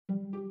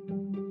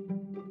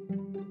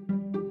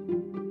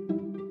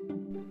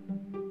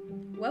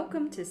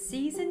Welcome to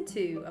Season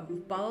 2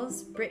 of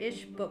Buzz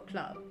British Book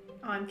Club.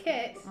 I'm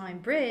Kit, I'm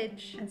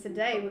Bridge, and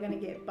today we're going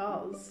to get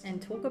buzzed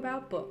and talk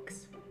about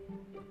books.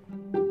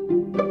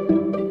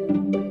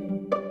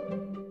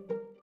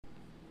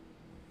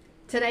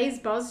 Today's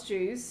buzz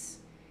juice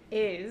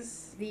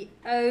is The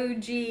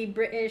OG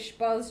British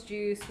Buzz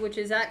Juice, which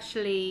is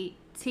actually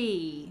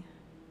tea.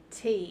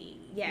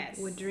 tea. Yes,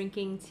 We're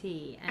drinking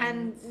tea.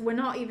 and we're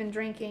not even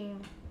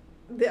drinking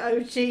the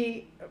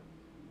OG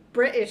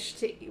British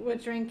tea. We're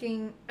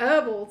drinking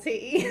herbal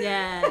tea.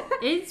 Yeah,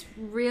 it's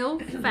real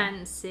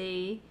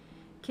fancy.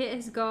 Kit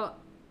has got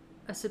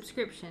a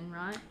subscription,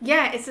 right?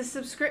 Yeah, it's a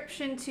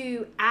subscription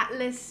to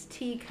Atlas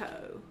Tea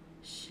Co.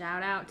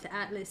 Shout out to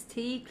Atlas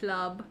Tea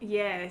Club.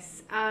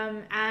 Yes,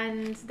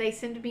 and they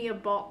send me a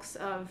box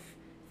of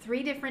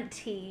 3 different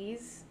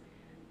teas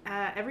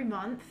every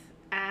month,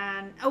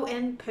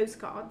 and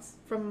postcards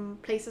from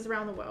places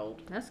around the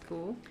world. That's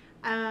cool.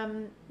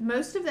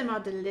 Most of them are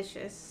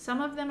delicious.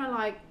 Some of them are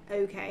like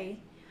okay,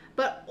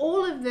 but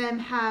all of them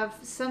have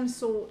some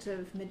sort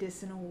of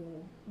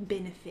medicinal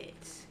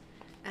benefit,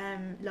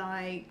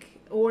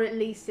 or at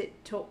least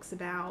it talks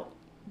about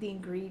the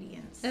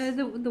ingredients.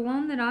 The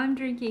one that I'm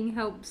drinking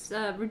helps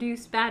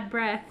reduce bad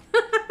breath.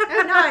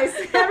 Oh, nice!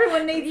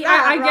 Everyone needs Yeah,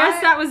 that. I guess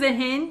right? that was a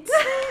hint.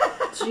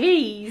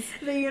 Jeez.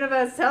 The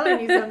universe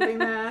telling you something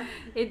there.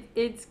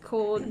 It's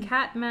called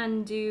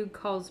Kathmandu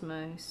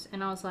Cosmos,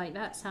 and I was like,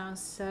 that sounds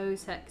so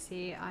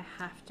sexy. I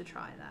have to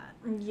try that.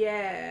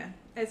 Yeah,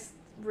 it's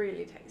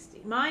really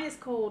tasty. Mine is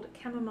called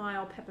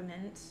Chamomile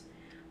Peppermint,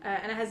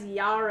 and it has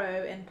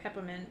yarrow and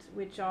peppermint,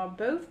 which are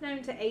both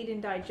known to aid in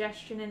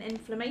digestion and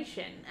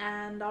inflammation,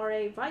 and are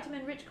a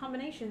vitamin-rich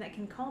combination that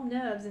can calm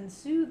nerves and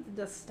soothe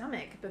the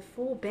stomach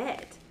before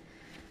bed.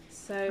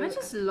 So I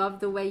just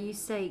love the way you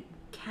say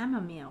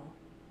chamomile.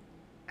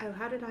 Oh,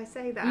 how did I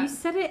say that? You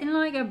said it in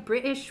like a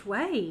British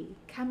way.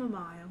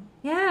 Chamomile.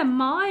 Yeah,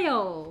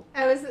 mile.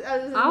 Oh, it was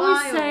I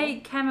always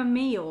say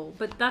chamomile,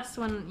 but that's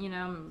when,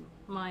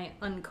 my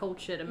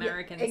uncultured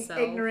American self.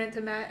 Ignorant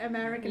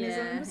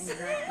Americanisms. Yeah,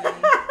 exactly.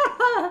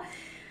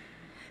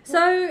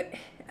 So,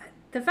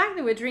 the fact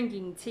that we're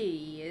drinking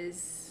tea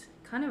is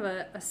kind of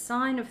a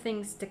sign of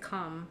things to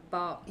come,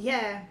 but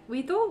Yeah.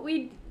 we thought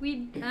we'd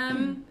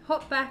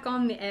hop back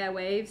on the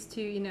airwaves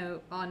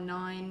to, our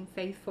 9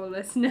 faithful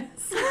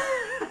listeners,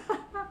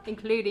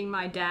 including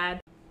my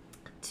dad,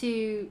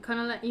 to kind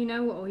of let you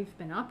know what we've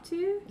been up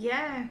to.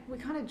 Yeah, we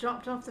kind of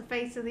dropped off the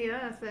face of the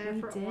earth there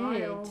We for a did.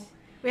 while.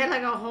 We had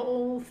like a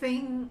whole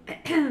thing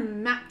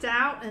mapped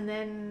out, and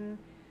then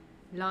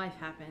Life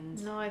happened.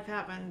 life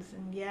happened,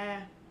 and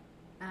yeah.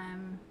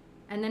 And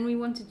then we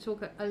wanted to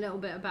talk a little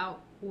bit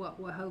about what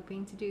we're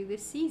hoping to do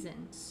this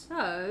season.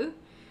 So,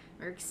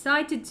 we're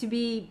excited to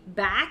be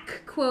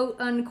back, quote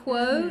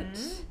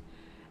unquote.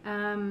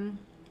 And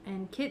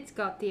Kit's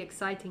got the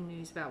exciting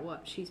news about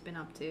what she's been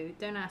up to.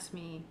 Don't ask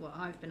me what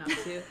I've been up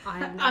to. I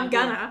have no I'm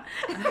idea.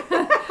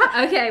 gonna.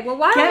 Okay, well,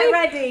 why Get don't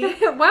ready.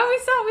 why don't we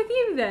start with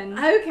you then?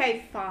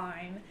 Okay,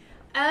 fine.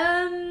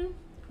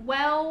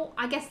 Well,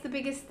 I guess the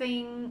biggest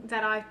thing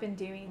that I've been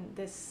doing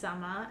this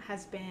summer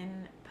has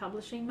been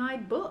publishing my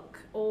book,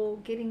 or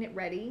getting it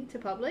ready to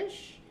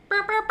publish.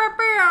 That's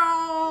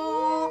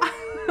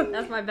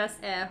my best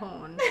air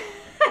horn.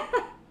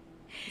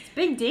 It's a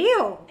big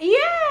deal.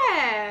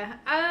 Yeah,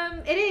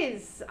 it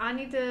is. I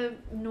need to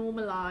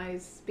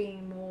normalize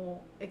being more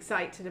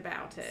excited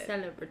about it.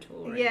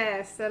 Celebratory.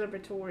 Yeah,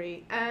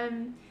 celebratory.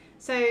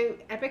 So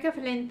Epic of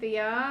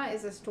Olympia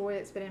is a story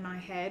that's been in my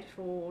head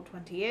for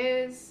 20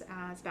 years.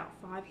 It's about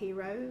 5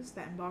 heroes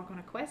that embark on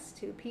a quest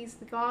to appease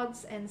the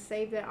gods and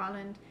save their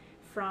island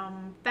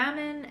from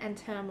famine and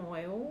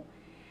turmoil.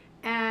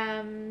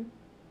 Can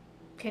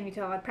you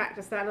tell I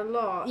practiced that a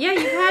lot? Yeah,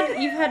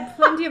 you've had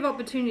plenty of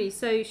opportunities.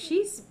 So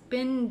she's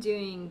been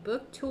doing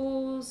book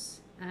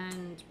tours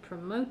and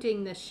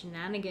promoting the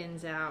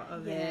shenanigans out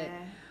of it,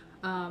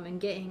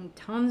 and getting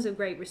tons of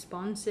great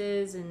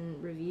responses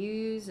and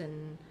reviews,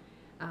 and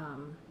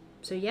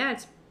so yeah,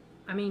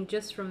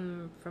 just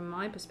from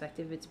my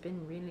perspective, it's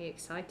been really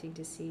exciting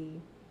to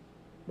see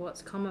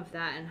what's come of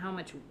that and how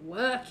much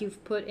work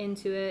you've put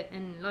into it.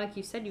 And like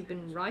you said, you've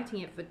been writing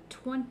it for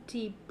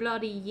 20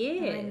 bloody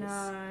years. I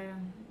know,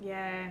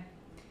 yeah.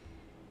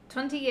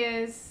 20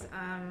 years,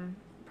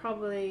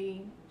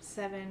 probably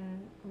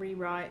 7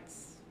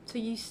 rewrites. So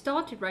you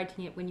started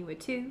writing it when you were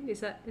 2? Is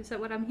that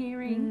what I'm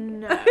hearing?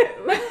 No.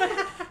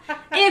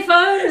 If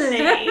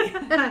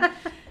only.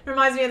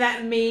 Reminds me of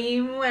that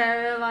meme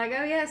where like,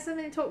 oh yeah,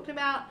 somebody talked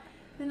about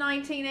the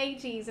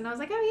 1980s, and I was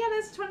like, oh yeah,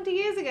 that's 20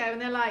 years ago,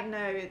 and they're like,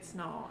 no, it's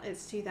not,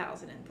 it's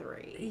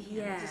 2003.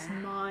 Yeah. Just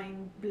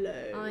mind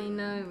blown. I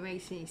know, it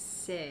makes me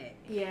sick.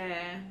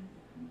 Yeah.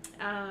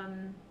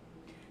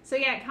 So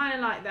yeah, kind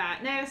of like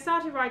that. No, I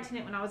started writing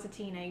it when I was a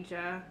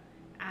teenager,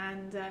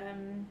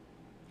 and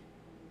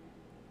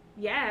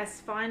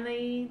yes,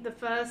 finally the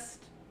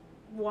first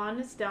one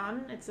is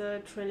done. It's a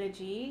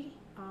trilogy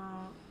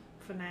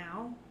for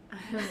now.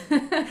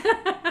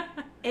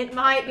 It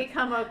might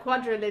become a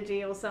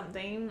quadrilogy or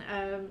something.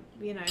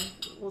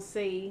 We'll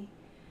see.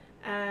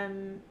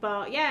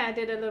 But yeah, I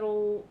did a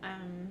little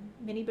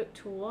mini book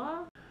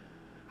tour.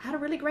 I had a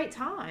really great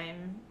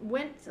time.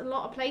 Went a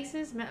lot of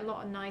places, met a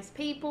lot of nice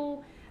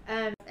people.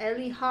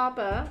 Ellie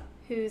Harper,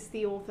 who's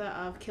the author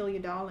of Kill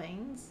Your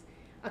Darlings,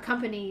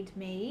 accompanied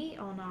me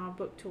on our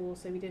book tour.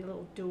 So we did a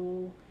little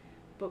dual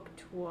book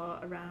tour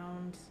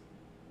around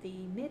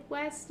the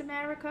Midwest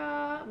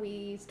America.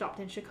 We stopped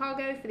in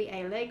Chicago for the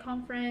ALA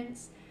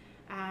conference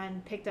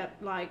and picked up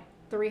like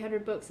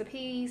 300 books a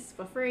piece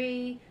for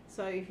free.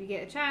 So if you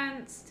get a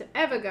chance to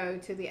ever go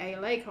to the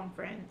ALA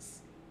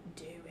conference,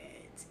 do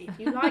it. If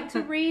you like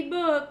to read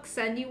books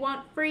and you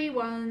want free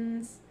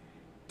ones,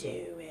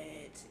 do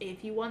it.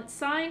 If you want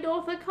signed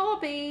author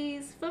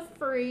copies for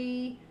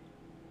free,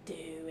 do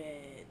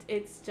it.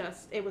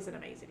 It was an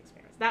amazing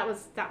experience. That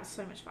was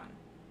so much fun.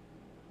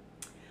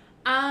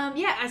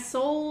 Yeah, I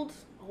sold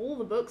all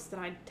the books that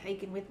I'd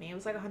taken with me. It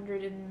was like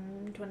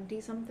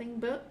 120 something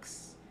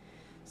books.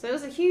 So it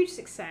was a huge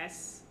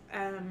success.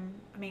 I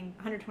mean,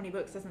 120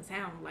 books doesn't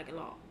sound like a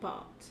lot,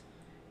 but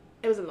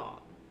it was a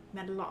lot.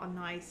 Met a lot of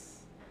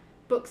nice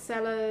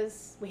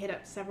booksellers. We hit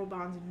up several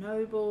Barnes and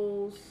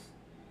Nobles.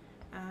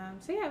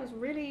 So yeah, it was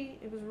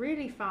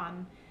really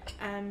fun.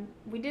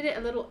 We did it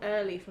a little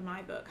early for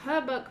my book. Her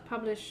book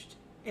published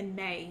in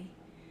May,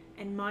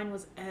 and mine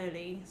was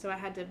early, so I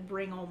had to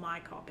bring all my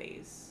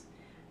copies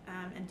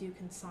and do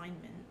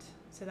consignment.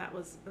 So that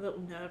was a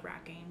little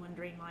nerve-wracking,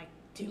 wondering like,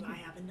 do I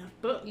have enough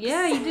books?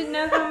 Yeah, you didn't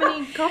know how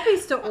many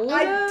copies to order.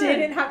 I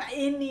didn't have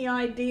any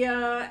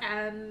idea,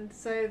 and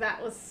so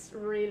that was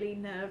really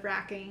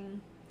nerve-wracking.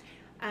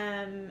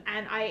 And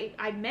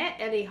I met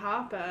Ellie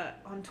Harper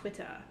on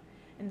Twitter,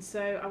 and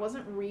so I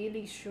wasn't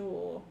really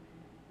sure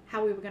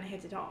how we were going to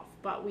hit it off,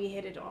 but we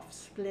hit it off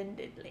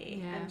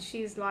splendidly. Yeah. And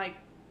she's like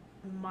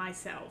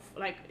myself.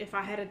 Like, if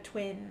I had a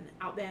twin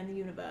out there in the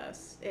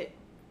universe,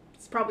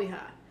 it's probably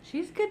her.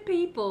 She's good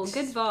people,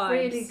 good vibes.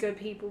 Really good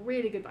people,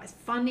 really good vibes.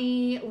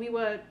 Funny. We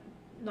were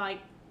like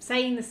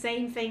saying the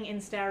same thing in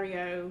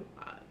stereo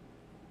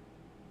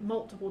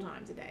multiple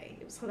times a day.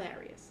 It was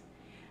hilarious.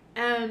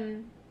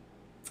 And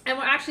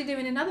we're actually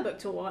doing another book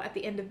tour at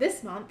the end of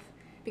this month,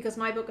 because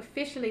my book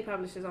officially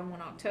publishes on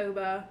 1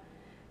 October.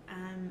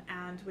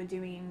 And we're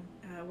doing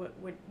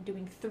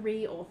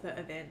 3 author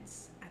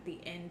events at the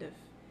end of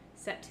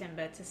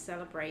September to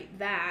celebrate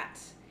that.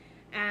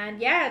 And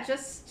yeah,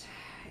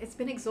 it's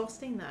been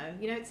exhausting though.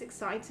 You know, it's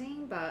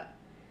exciting, but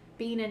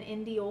being an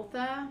indie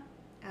author,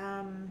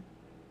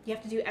 you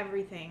have to do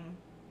everything.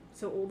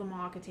 So all the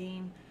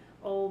marketing,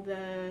 all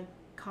the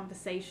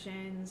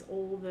conversations,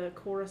 all the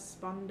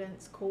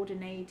correspondence,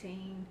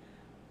 coordinating,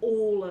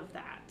 all of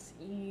that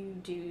you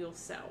do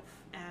yourself.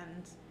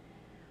 And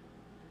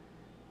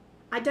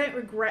I don't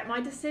regret my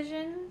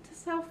decision to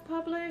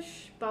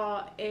self-publish,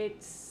 but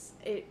it's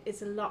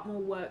a lot more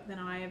work than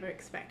I ever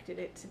expected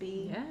it to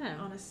be,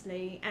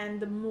 honestly. And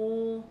the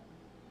more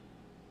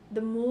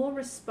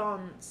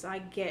response I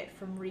get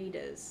from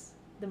readers,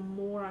 the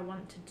more I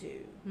want to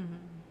do,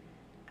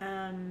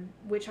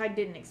 which I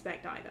didn't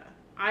expect either.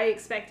 I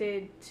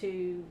expected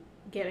to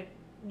get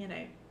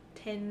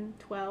 10,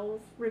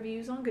 12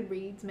 reviews on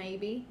Goodreads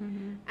maybe,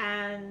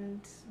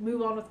 and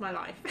move on with my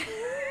life.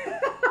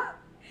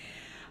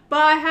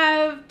 But I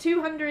have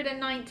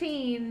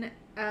 219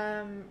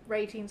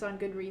 ratings on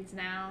Goodreads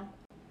now.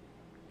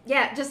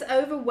 Yeah, just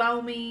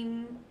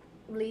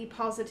overwhelmingly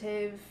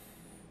positive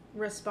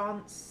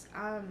response.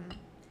 I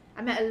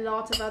met a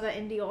lot of other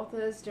indie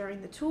authors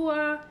during the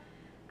tour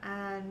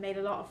and made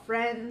a lot of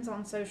friends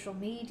on social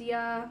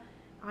media.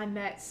 I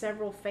met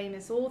several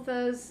famous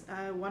authors.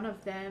 One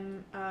of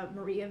them,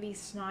 Maria V.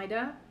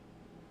 Snyder,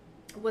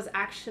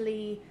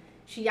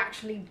 she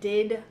actually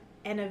did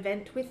an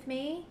event with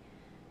me.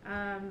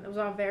 It was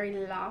our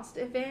very last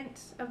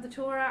event of the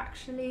tour,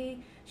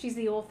 actually. She's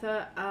the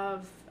author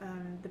of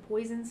The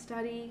Poison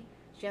Study.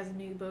 She has a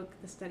new book,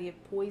 The Study of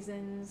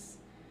Poisons,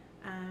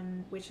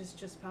 which is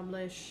just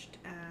published.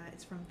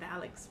 It's from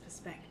Valak's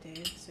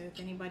perspective. So if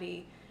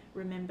anybody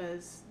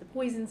remembers The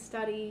Poison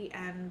Study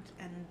and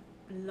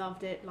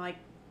loved it like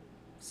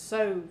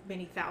so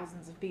many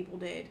thousands of people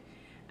did,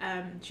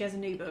 she has a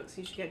new book,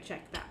 so you should go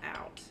check that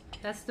out.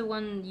 That's the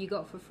one you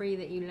got for free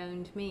that you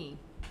loaned me.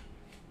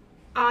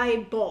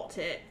 I bought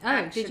it,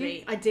 actually. Did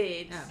you? I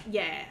did. Oh.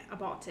 Yeah, I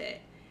bought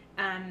it.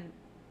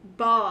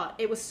 But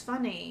it was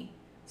funny.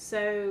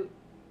 So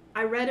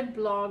I read a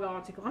blog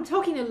article. I'm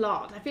talking a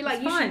lot. I feel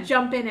like you should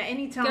jump in at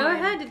any time. Go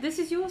ahead. This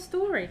is your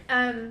story.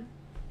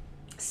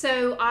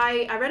 So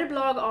I read a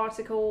blog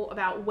article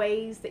about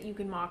ways that you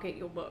can market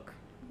your book.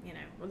 You know,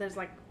 well, there's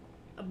like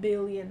a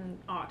billion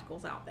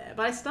articles out there.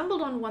 But I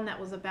stumbled on one that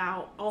was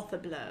about author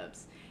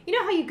blurbs. You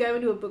know how you go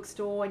into a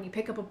bookstore and you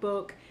pick up a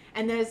book,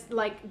 and there's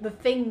like, the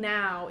thing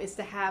now is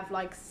to have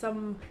like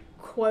some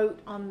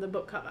quote on the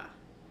book cover.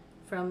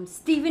 From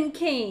Stephen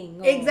King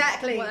or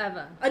exactly.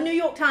 Whatever. A New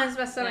York Times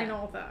bestselling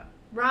author.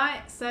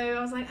 Right? So I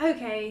was like,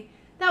 okay,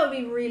 that would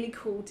be really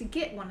cool to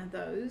get one of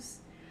those.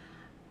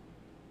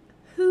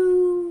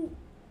 Who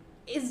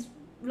is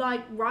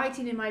like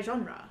writing in my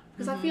genre?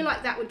 Because I feel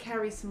like that would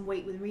carry some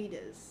weight with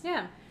readers.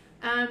 Yeah.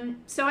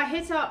 So I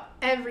hit up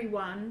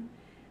everyone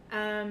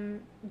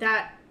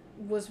that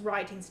was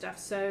writing stuff.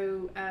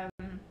 So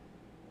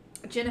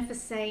Jennifer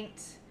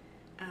Saint,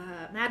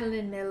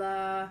 Madeline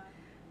Miller,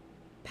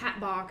 Pat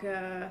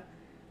Barker,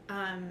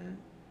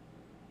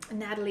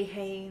 Natalie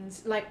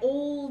Haynes, like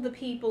all the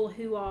people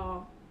who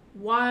are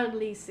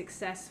wildly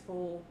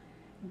successful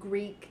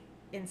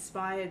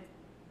Greek-inspired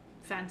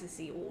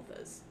fantasy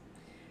authors.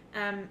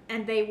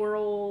 And they were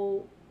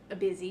all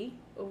busy,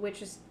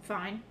 which is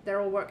fine. They're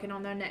all working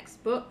on their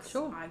next books.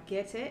 Sure. I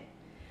get it.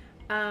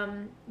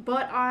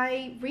 But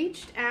I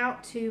reached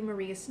out to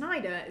Maria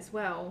Snyder as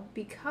well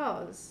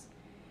because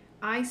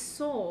I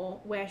saw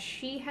where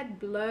she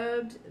had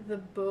blurbed the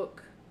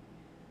book,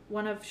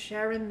 one of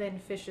Sharon Lynn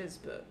Fisher's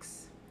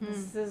books.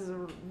 This is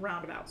a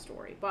roundabout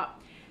story, but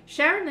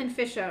Sharon Lynn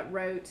Fisher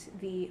wrote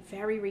the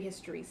Fairy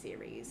Rehistory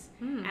series,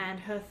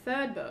 and her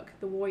third book,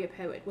 The Warrior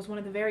Poet, was one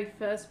of the very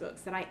first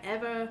books that I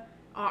ever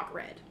ARC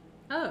read.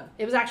 Oh.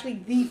 It was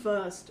actually the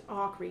first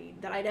ARC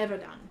read that I'd ever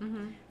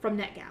done from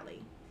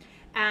NetGalley.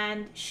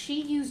 And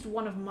she used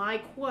one of my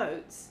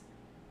quotes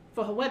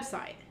for her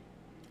website.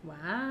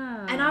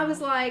 Wow. And I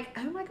was like,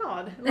 oh my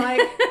God, like,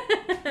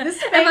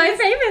 this Am I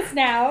famous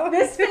now?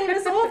 This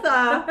famous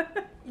author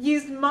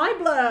used my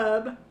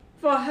blurb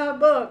for her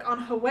book on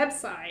her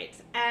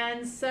website.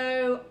 And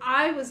so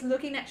I was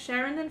looking at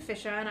Sharon Lynn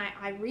Fisher, and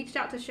I reached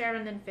out to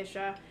Sharon Lynn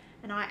Fisher,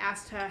 and I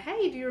asked her,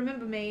 hey, do you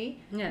remember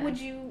me? Yeah. Would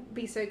you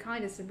be so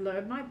kind as to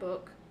blurb my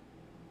book?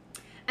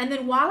 And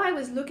then while I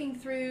was looking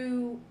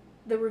through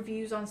the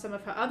reviews on some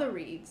of her other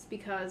reads,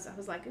 because I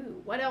was like,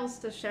 ooh, what else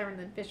does Sharon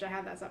Lynn Fisher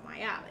have that's up my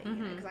alley?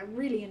 Because I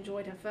really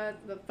enjoyed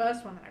the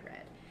first one that I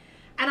read.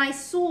 And I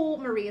saw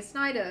Maria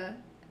Snyder,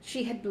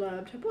 she had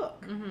blurbed her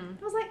book.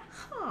 I was like,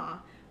 huh,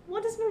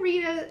 what does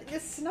Maria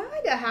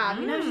Snyder have?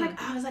 You know, she's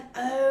like, I was like,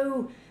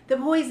 oh, the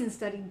Poison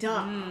Study,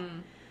 duh.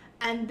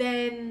 And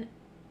then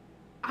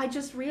I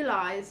just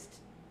realized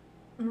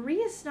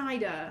Maria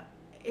Snyder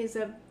is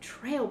a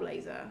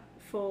trailblazer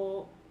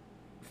for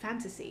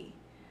fantasy.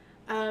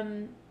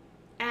 And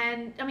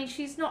I mean,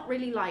 she's not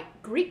really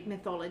like Greek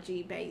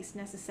mythology based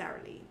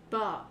necessarily,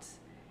 but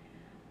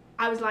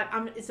I was like,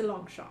 it's a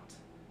long shot.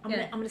 I'm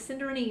gonna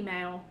send her an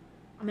email.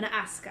 I'm gonna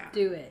ask her.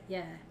 Do it,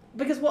 yeah.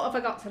 Because what have I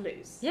got to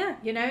lose? Yeah.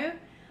 You know?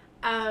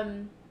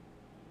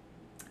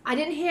 I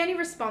didn't hear any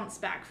response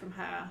back from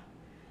her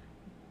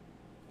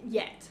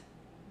yet.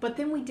 But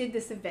then we did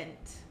this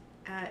event.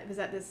 It was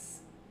at this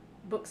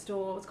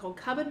bookstore. It's called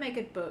Cupboard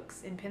Maker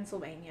Books in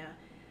Pennsylvania.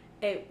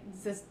 It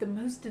was the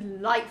most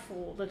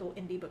delightful little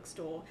indie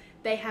bookstore.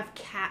 They have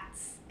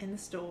cats in the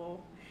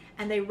store,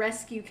 and they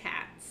rescue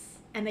cats,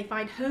 and they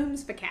find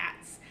homes for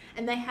cats,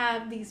 and they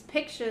have these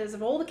pictures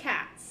of all the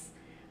cats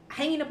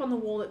hanging up on the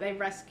wall that they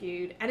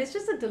rescued, and it's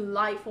just a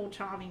delightful,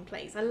 charming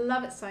place. I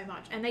love it so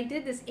much. And they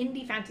did this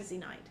indie fantasy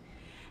night,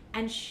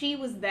 and she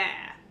was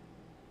there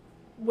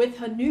with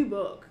her new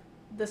book,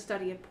 The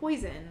Study of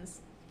Poisons,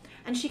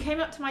 and she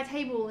came up to my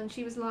table and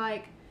she was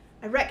like,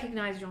 I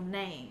recognize your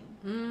name.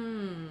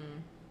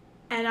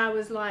 And I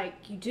was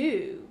like, you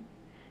do?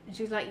 And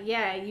she was like,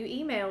 yeah, you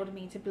emailed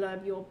me to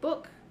blurb your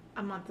book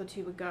a month or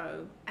two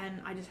ago,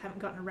 and I just haven't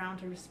gotten around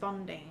to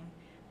responding.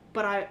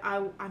 But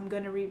I'm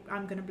gonna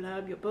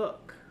blurb your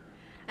book.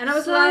 And I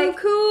was so like,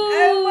 cool.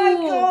 Oh my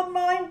God,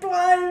 mind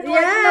blown.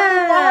 Like,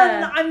 Yeah.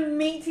 number one, I'm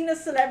meeting a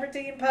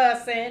celebrity in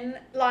person,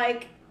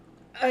 like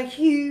a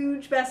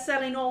huge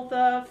best-selling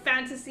author,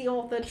 fantasy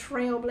author,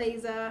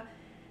 trailblazer.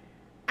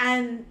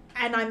 And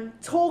I'm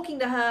talking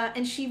to her,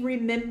 and she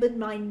remembered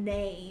my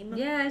name.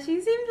 Yeah,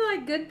 she seemed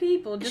like good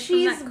people. Just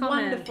She's from that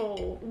comment.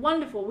 wonderful,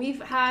 wonderful.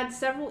 We've had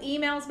several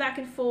emails back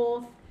and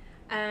forth,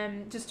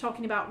 just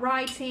talking about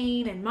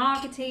writing and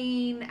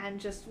marketing and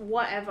just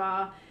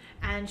whatever.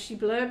 And she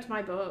blurbed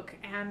my book,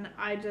 and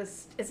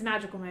it's a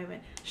magical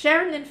moment.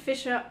 Sharon Lynn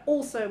Fisher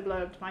also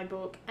blurbed my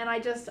book, and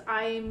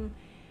I'm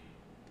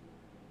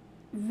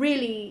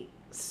really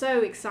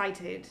so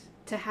excited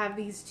to have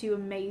these two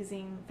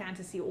amazing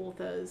fantasy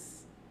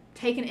authors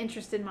take an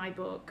interest in my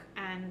book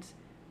and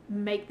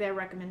make their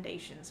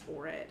recommendations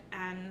for it.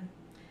 And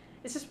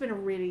it's just been a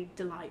really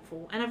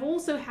delightful. And I've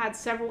also had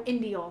several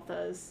indie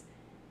authors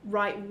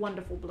write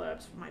wonderful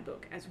blurbs for my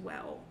book as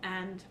well.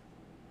 And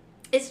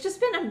it's just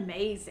been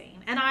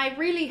amazing. And I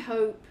really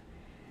hope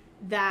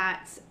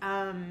that,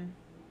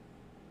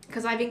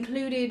 because I've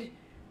included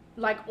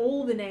like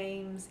all the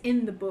names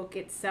in the book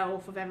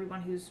itself of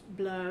everyone who's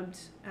blurbed,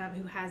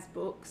 who has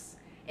books,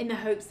 in the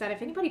hopes that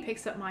if anybody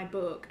picks up my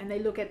book and they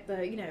look at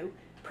the, you know,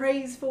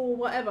 praise for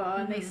whatever,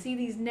 and they see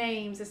these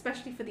names,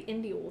 especially for the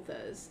indie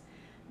authors,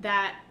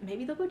 that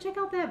maybe they'll go check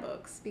out their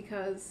books,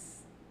 because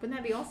wouldn't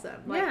that be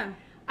awesome? Like, Yeah.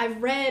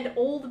 I've read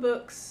all the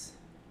books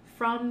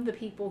from the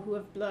people who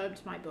have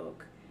blurbed my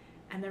book,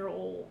 and they're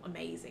all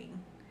amazing.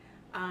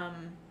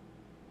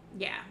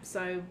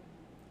 So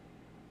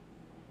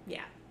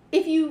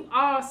if you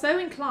are so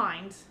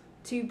inclined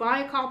to buy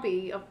a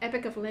copy of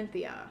Epic of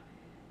Olympia,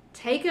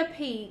 take a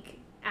peek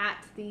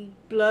at the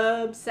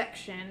blurb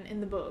section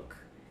in the book,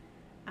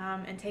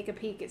 and take a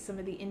peek at some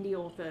of the indie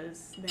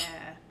authors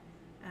there.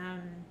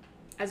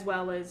 as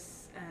well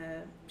as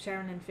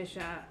Sharon Lynn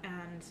Fisher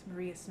and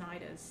Maria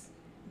Snyder's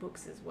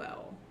books as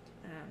well.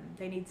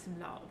 They need some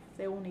love.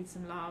 They all need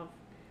some love.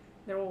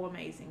 They're all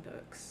amazing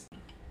books.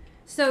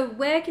 So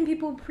where can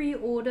people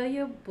pre-order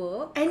your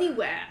book?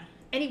 Anywhere.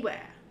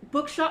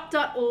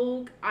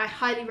 Bookshop.org I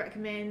highly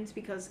recommend,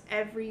 because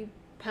every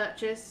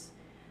purchase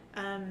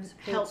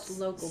helps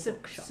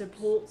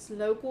supports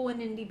local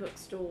and indie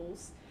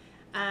bookstores.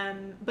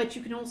 But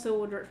you can also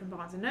order it from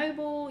Barnes &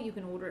 Noble, you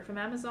can order it from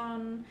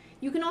Amazon,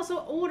 you can also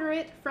order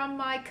it from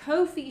my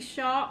Ko-fi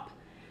shop,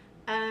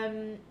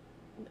 and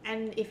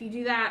if you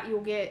do that,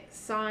 you'll get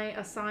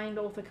a signed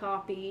author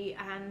copy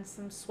and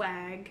some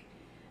swag.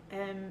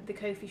 The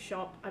Ko-fi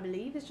shop, I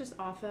believe, is just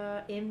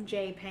Arthur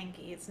M.J.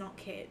 Pankey. It's not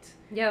Kit.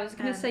 Yeah, I was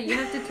going to say, you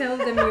have to tell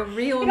them your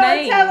real you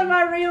name. You gotta tell them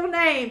my real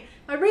name.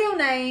 My real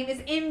name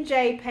is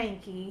M.J.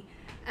 Pankey.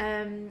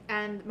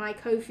 And my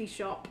Ko-fi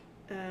shop,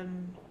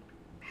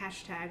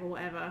 hashtag or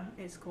whatever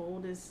it's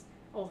called, is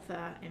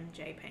Author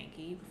M.J.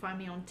 Pankey. You can find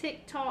me on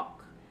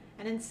TikTok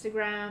and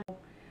Instagram.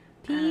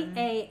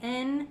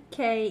 Pankey.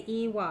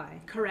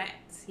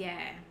 Correct,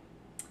 yeah.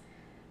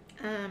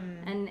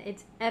 And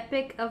it's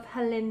Epic of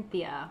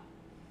Halinthia,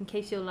 in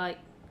case you're like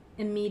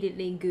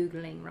immediately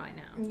Googling right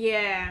now.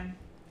 Yeah.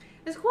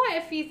 There's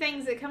quite a few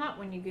things that come up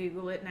when you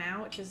Google it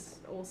now, which is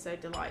also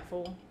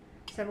delightful.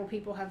 Several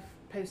people have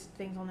posted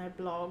things on their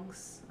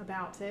blogs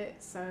about it,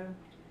 so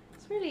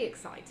it's really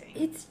exciting.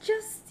 It's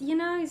just,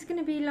 it's going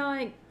to be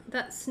like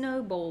that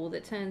snowball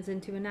that turns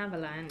into an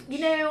avalanche.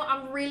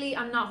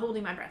 I'm not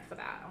holding my breath for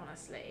that,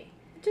 honestly.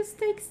 It just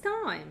takes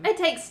time. It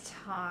takes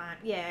time.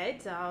 Yeah,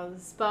 it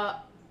does,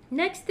 but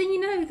next thing you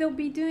know, they'll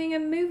be doing a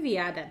movie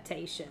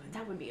adaptation.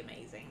 That would be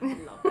amazing. I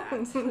love that.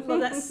 I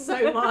love that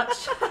so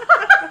much.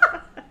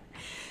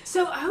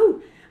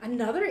 So,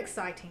 another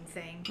exciting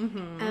thing.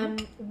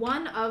 Mm-hmm.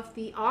 One of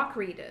the ARC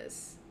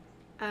readers,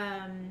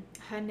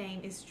 her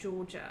name is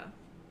Georgia.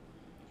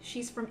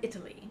 She's from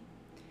Italy.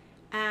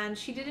 And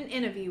she did an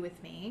interview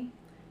with me.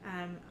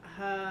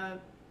 Her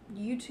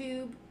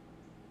YouTube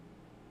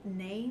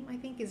name, I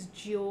think, is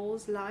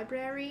Jaws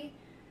Library.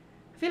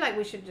 I feel like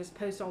we should just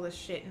post all this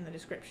shit in the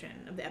description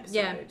of the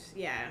episode.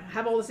 Yeah,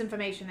 have all this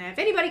information there if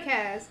anybody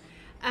cares.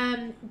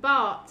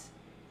 But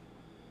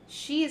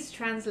she is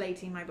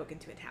translating my book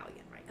into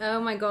Italian right now.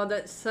 Oh my god,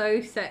 that's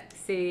so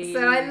sexy.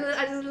 So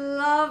I just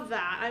love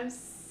that. I'm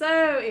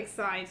so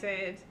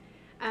excited.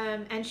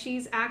 And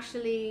she's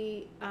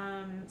actually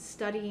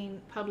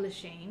studying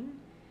publishing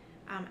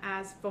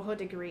as for her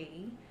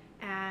degree.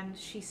 And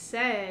she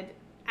said,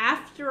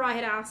 after I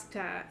had asked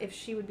her if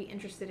she would be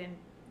interested in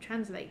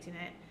translating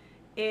it,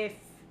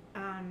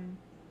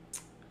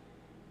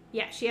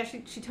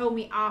 she told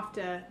me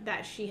after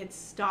that she had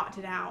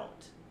started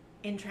out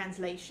in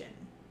translation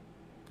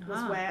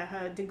was where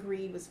her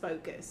degree was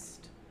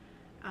focused,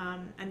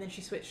 and then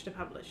she switched to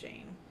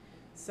publishing.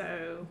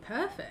 So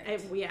perfect.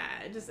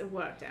 It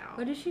worked out.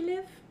 Where does she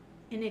live?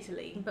 In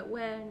Italy. But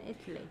where in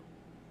Italy?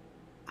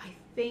 I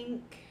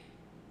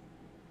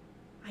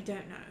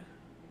don't know.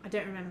 I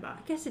don't remember.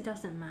 I guess it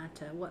doesn't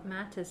matter. What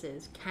matters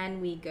is,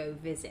 can we go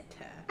visit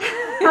her?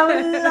 I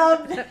would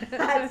love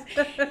that.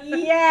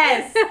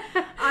 Yes.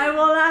 I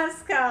will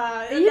ask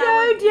her. Do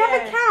you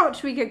have a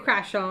couch we could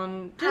crash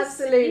on?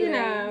 Just,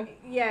 absolutely.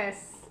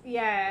 Yes.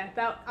 Yeah.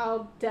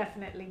 I'll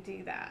definitely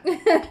do that.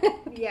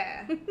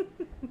 Yeah.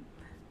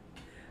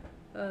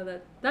 Oh,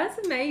 that's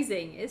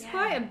amazing. It's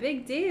quite a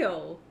big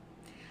deal.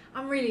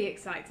 I'm really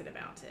excited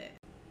about it.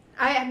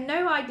 I have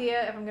no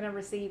idea if I'm going to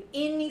receive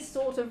any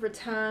sort of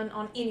return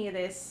on any of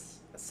this.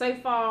 So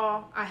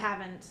far, I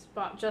haven't,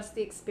 but just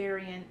the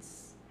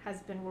experience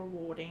has been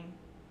rewarding.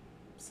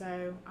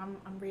 So I'm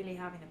really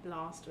having a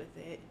blast with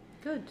it.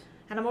 Good.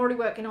 And I'm already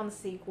working on the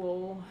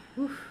sequel.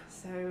 Oof.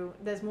 So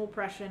there's more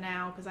pressure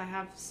now because I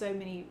have so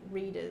many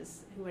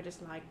readers who are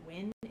just like,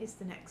 when is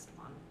the next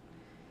one?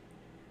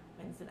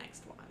 When's the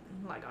next one?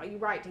 Like, are you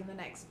writing the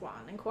next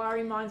one?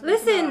 Inquiry minds.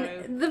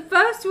 Listen, the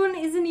first one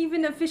isn't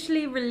even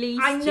officially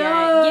released I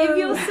know. yet. Give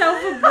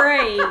yourself a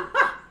break.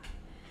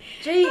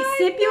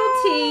 Sip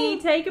your tea,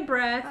 take a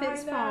breath,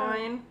 it's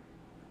fine.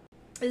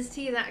 This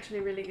tea is actually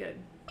really good.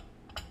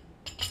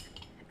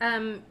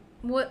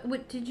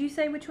 What did you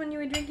say which one you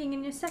were drinking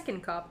in your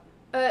second cup?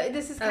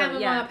 This is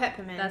chamomile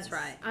peppermint. That's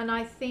right. And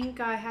I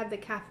think I had the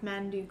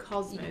Kathmandu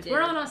Cosmos.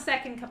 We're on our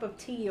second cup of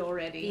tea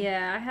already.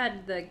 Yeah, I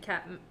had the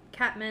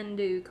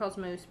Kathmandu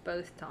Cosmos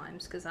both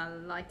times because I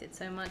liked it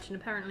so much, and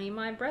apparently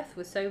my breath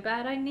was so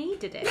bad I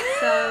needed it.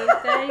 So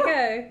there you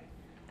go.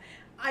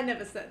 I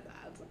never said that.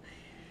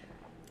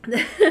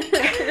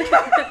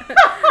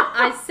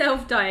 I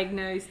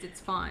self-diagnosed. It's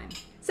fine.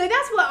 So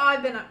that's what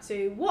I've been up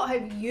to. What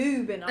have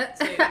you been up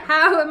to?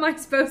 How am I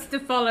supposed to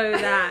follow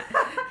that?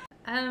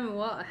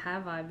 What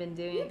have I been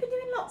doing? You've been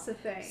doing lots of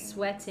things.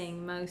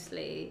 Sweating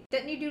mostly.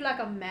 Didn't you do like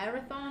a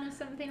marathon or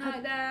something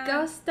like that?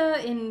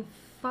 Augusta in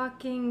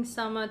fucking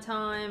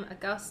summertime,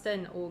 Augusta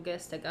in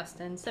August,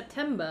 Augusta in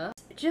September.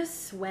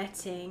 Just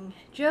sweating.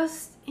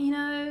 Just,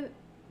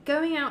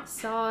 going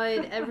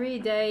outside every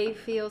day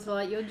feels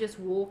like you're just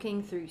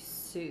walking through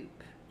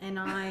soup. and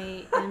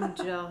I am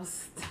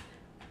just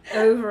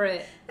over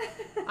it.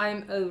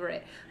 I'm over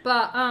it.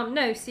 But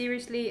no,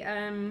 seriously,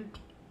 I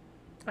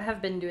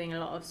have been doing a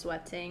lot of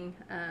sweating.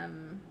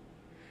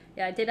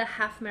 Yeah, I did a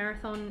half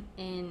marathon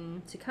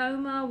in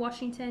Tacoma,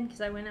 Washington,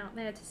 because I went out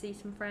there to see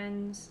some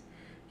friends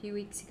a few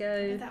weeks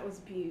ago. Oh, that was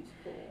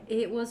beautiful.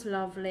 It was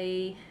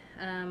lovely,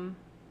 on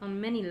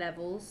many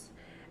levels.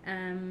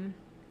 And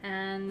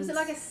was it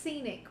like a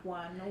scenic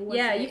one? Or was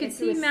yeah, it you could into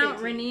see a Mount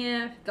city?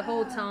 Rainier the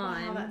whole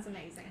time. Wow, that's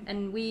amazing.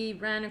 And we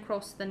ran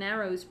across the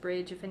Narrows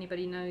Bridge, if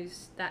anybody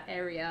knows that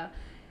area.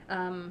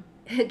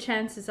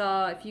 Chances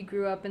are, if you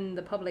grew up in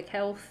the public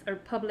health or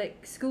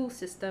public school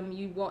system,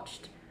 you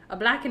watched a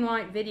black and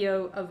white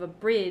video of a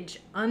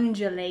bridge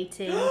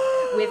undulating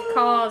with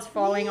cars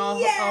falling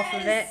off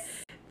of it.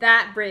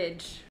 That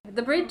bridge.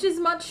 The bridge is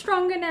much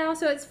stronger now,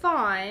 so it's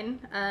fine.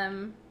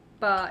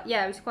 But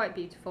yeah, it was quite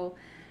beautiful.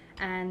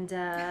 And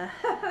I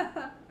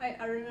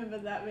remember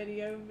that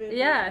video vividly.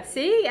 yeah,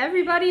 see,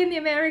 everybody in the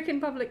American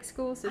public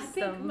school I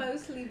system. think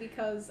mostly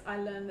because I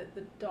learned that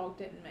the dog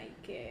didn't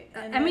make it.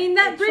 And I mean,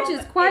 that bridge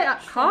is quite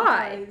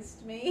high.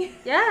 Traumatized me.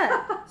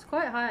 Yeah, it's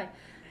quite high.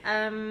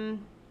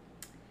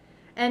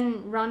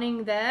 And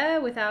running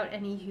there without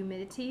any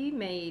humidity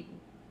made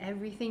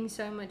everything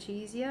so much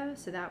easier,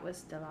 so that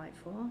was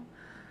delightful.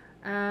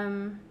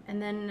 And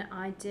then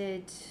I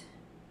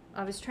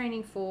was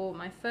training for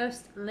my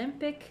first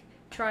Olympic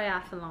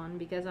triathlon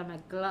because I'm a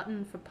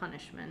glutton for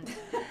punishment.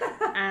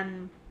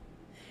 And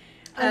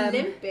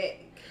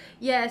Olympic.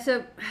 yeah,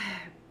 so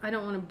I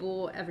don't want to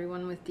bore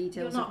everyone with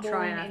details You're of not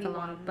boring triathlon,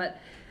 anyone. but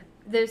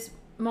there's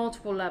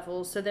multiple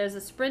levels. So there's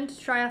a sprint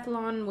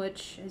triathlon,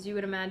 which, as you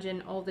would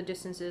imagine, all the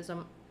distances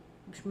are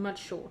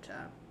much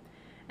shorter.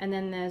 And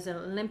then there's an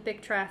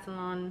Olympic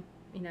triathlon,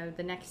 you know,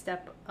 the next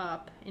step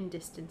up in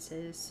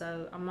distances.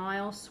 So a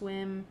mile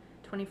swim,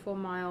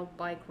 24-mile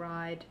bike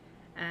ride,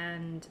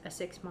 and a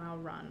 6-mile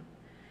run.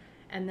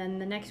 And then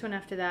the next one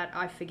after that,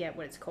 I forget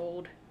what it's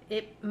called.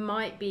 It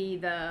might be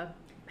the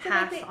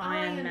half like the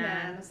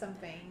Ironman or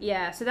something.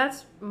 Yeah, so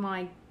that's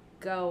my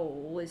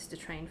goal, is to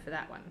train for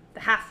that one. The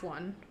half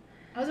one.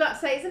 I was about to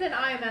say, isn't an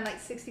Ironman like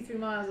 63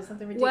 miles or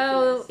something ridiculous?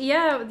 Well,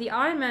 yeah, the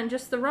Ironman,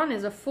 just the run,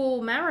 is a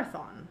full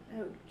marathon.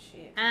 Oh,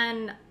 shit.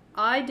 And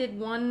I did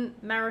one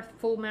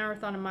full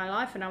marathon in my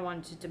life, and I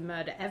wanted to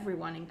murder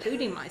everyone,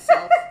 including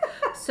myself.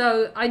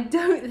 So I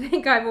don't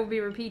think I will be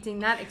repeating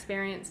that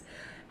experience.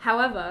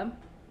 However,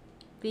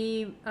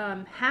 the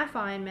half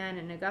Ironman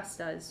in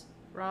Augusta is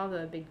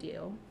rather a big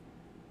deal.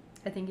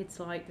 I think it's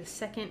like the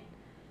second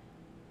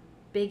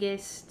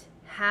biggest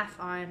half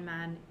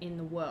Ironman in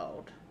the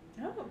world.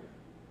 Oh.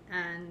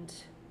 And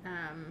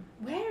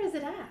where is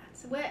it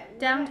at? Where?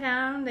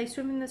 downtown, they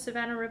swim in the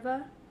Savannah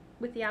River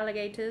with the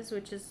alligators,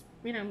 which is,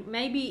 you know,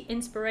 maybe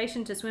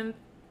inspiration to swim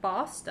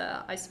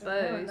faster, I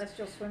suppose. Unless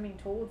you're swimming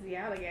towards the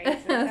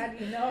alligators, how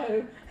do you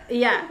know?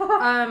 Yeah.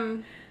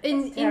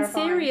 In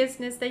terrifying.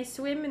 seriousness, they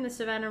swim in the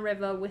Savannah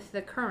River with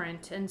the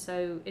current, and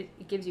so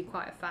it gives you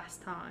quite a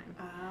fast time.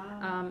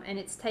 And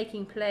it's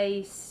taking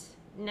place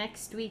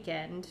next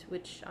weekend,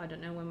 which I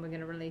don't know when we're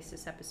going to release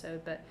this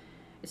episode, but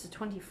it's the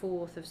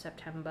 24th of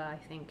September, I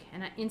think.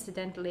 And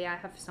incidentally, I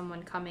have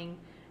someone coming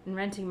and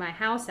renting my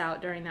house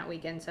out during that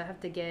weekend, so I have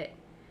to get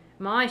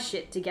my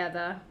shit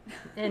together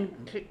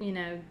and, you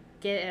know,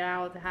 get it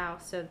out of the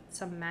house so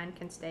some man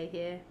can stay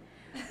here.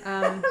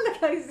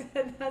 Like I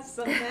said, that's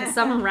some man.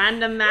 Some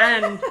random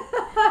man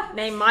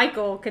named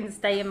Michael can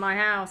stay in my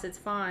house. It's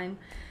fine.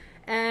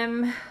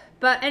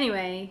 But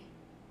anyway,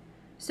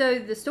 so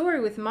the story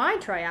with my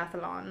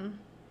triathlon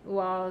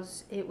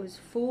was, it was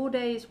 4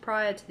 days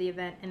prior to the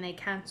event and they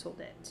cancelled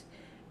it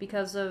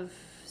because of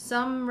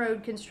some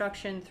road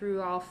construction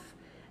threw off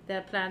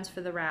their plans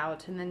for the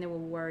route, and then they were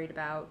worried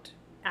about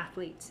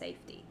athlete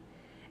safety.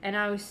 And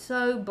I was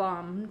so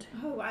bummed.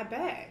 Oh, I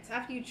bet.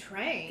 After you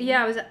train.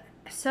 Yeah, I was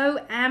so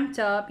amped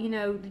up, you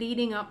know,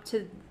 leading up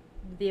to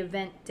the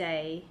event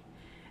day.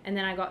 And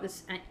then I got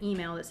this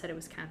email that said it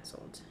was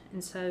cancelled.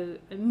 And so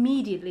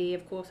immediately,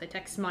 of course, I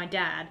texted my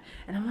dad.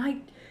 And I'm like,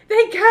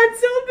 they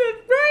cancelled the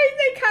race!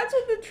 They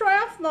cancelled the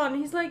triathlon!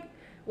 He's like,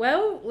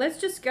 well, let's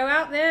just go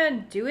out there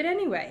and do it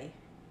anyway.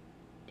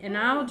 And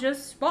I'll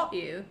just spot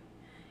you.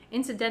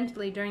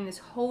 Incidentally, during this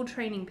whole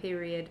training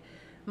period,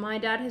 my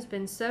dad has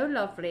been so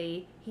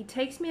lovely. He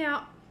takes me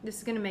out. This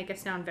is going to make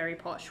us sound very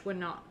posh. We're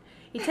not.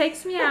 He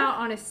takes me out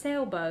on a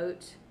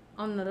sailboat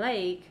on the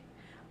lake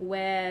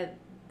where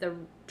the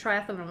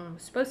triathlon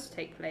was supposed to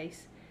take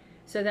place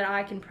so that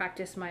I can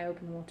practice my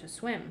open water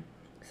swim.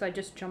 So I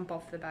just jump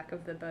off the back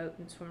of the boat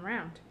and swim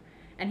around.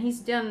 And he's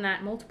done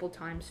that multiple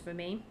times for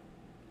me.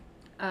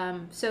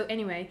 So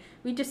anyway,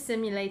 we just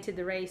simulated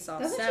the race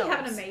ourselves. Doesn't she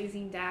have an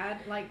amazing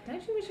dad? Like,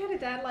 don't you wish you had a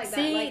dad like that?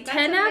 See, Like, that's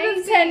 10 out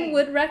of 10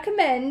 would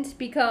recommend,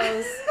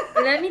 because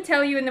let me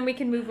tell you, and then we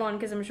can move on,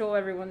 because I'm sure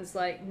everyone's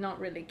like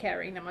not really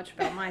caring that much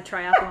about my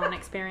triathlon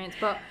experience.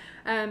 But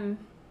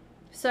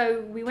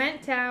so we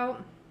went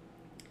out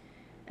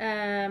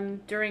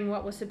during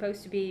what was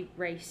supposed to be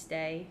race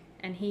day,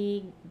 and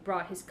he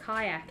brought his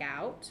kayak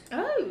out.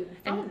 Oh,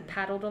 fun. And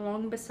paddled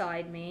along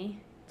beside me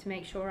to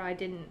make sure I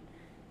didn't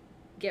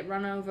get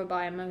run over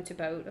by a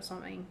motorboat or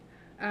something.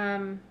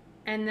 And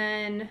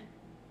then,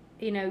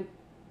 you know,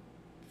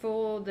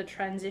 for the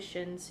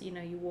transitions, you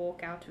know, you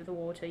walk out of the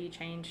water, you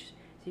change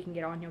so you can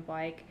get on your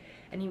bike.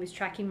 And he was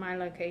tracking my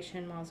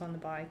location while I was on the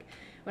bike.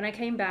 When I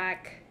came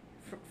back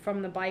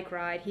from the bike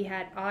ride, he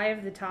had Eye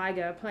of the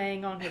Tiger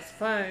playing on his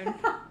phone.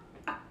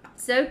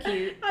 So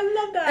cute. I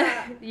love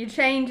that. You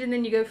change and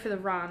then you go for the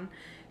run.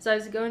 So I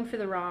was going for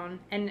the run,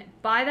 and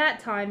by that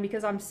time,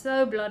 because I'm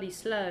so bloody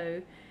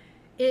slow,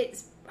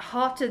 it's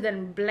hotter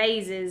than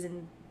blazes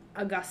in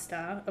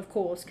Augusta, of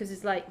course, because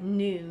it's like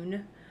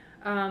noon.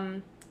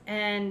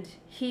 And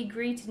he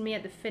greeted me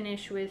at the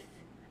finish with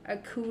a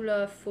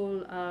cooler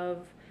full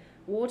of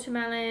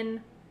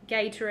watermelon,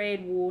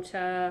 Gatorade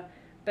water,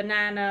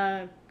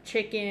 banana,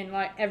 chicken,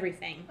 like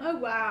everything. Oh,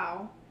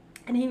 wow.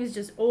 And he was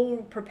just all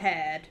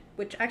prepared,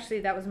 which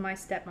actually that was my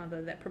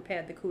stepmother that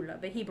prepared the cooler,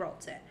 but he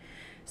brought it.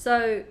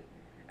 So,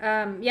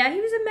 yeah, he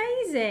was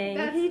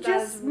amazing. He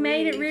just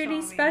made it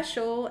really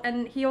special,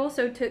 and he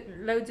also took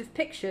loads of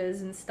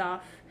pictures and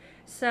stuff.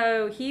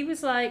 So he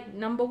was like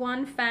number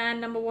one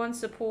fan, number one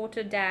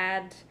supporter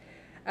dad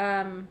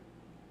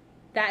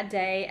that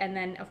day, and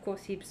then of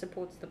course he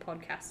supports the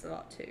podcast a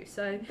lot too.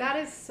 So that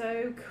is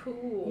so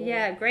cool.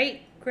 Yeah,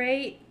 great.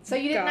 So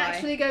you didn't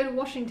actually go to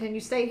Washington,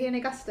 you stayed here in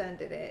Augusta and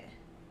did it?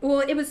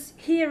 Well, it was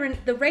here, and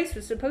the race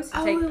was supposed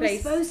to take place. Oh, it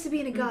was supposed to be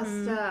in Augusta.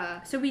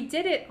 Mm-hmm. So we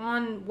did it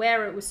on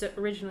where it was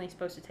originally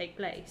supposed to take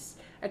place.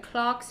 At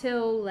Clarks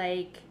Hill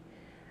Lake,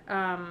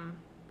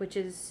 which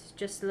is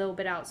just a little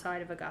bit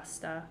outside of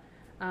Augusta.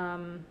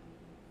 And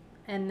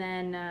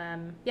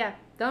then, yeah,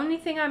 the only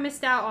thing I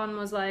missed out on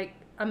was like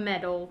a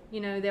medal. You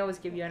know, they always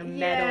give you a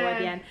medal at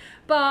the end.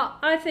 But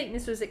I think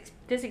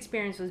this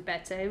experience was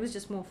better. It was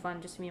just more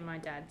fun, just me and my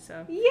dad.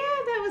 So yeah,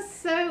 that was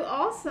so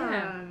awesome.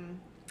 Yeah.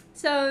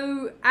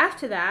 So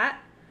after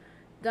that,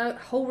 the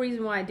whole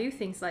reason why I do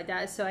things like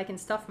that is so I can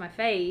stuff my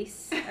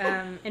face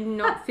and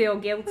not feel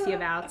guilty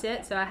about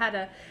it. So I had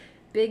a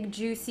big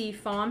juicy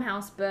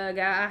farmhouse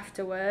burger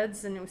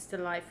afterwards, and it was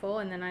delightful.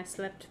 And then I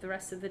slept the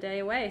rest of the day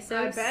away. So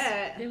I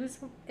bet it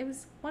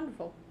was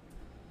wonderful.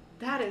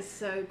 That is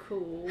so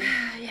cool.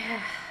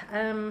 Yeah.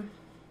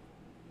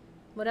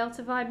 What else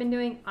have I been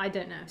doing? I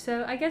don't know.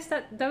 So I guess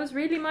that was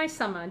really my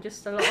summer.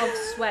 Just a lot of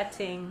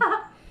sweating.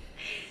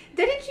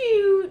 Didn't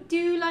you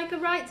do like a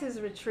writer's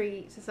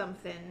retreat or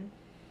something?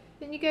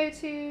 Didn't you go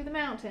to the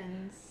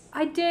mountains?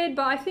 I did,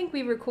 but I think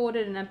we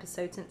recorded an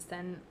episode since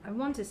then. I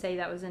want to say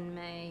that was in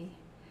May.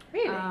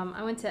 Really?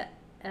 I went to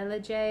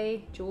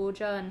Ellijay,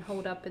 Georgia, and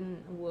holed up in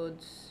the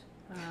woods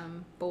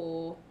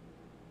for,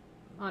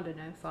 I don't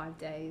know, 5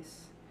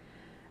 days.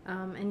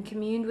 And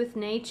communed with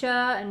nature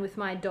and with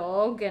my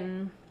dog,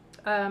 and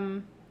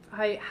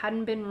I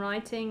hadn't been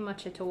writing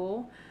much at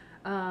all.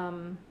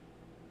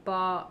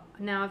 But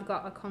now I've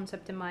got a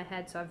concept in my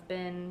head, so I've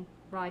been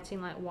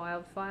writing like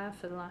wildfire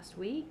for the last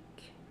week.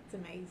 It's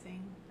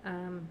amazing.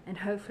 And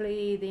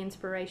hopefully the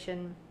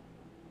inspiration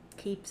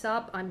keeps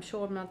up. I'm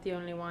sure I'm not the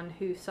only one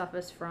who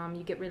suffers from,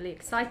 you get really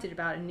excited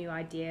about a new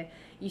idea.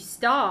 You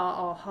start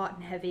all hot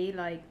and heavy,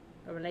 like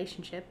a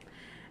relationship,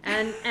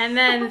 and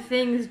then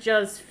things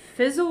just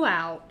fizzle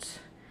out.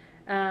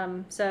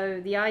 So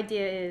the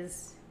idea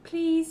is,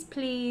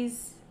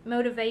 please,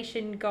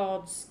 motivation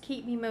gods,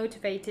 keep me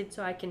motivated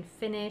so I can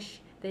finish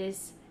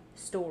this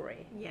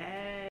story.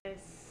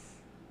 Yes.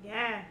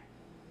 Yeah.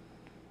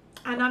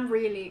 And I'm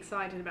really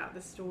excited about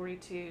this story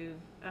too.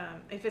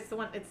 If it's the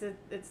one,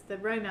 it's the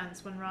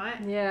romance one, right?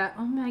 Yeah.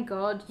 Oh my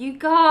god, you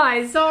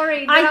guys.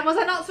 Sorry, was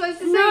I not supposed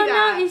to say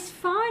that? No, it's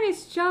fine.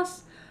 It's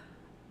just,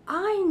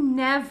 I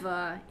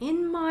never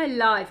in my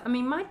life, I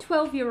mean, my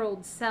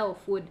 12-year-old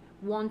self would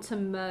want to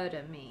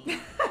murder me.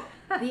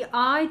 The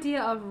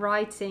idea of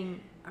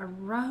writing a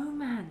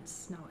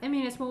romance novel. I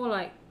mean, it's more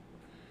like,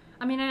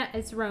 I mean,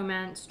 it's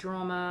romance,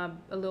 drama,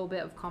 a little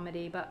bit of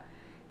comedy, but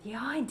the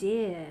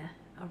idea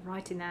of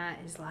writing that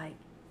is like,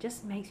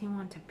 just makes me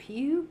want to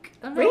puke.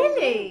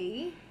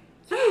 Really?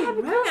 Yeah,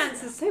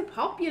 romance is so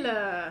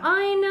popular.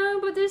 I know,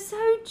 but they're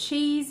so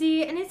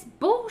cheesy and it's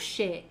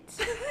bullshit.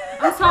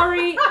 I'm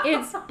sorry,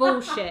 it's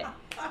bullshit.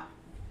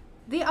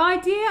 The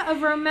idea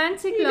of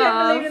romantic love... You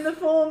don't believe in the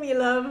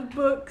formula of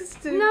books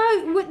to...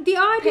 No, the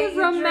idea of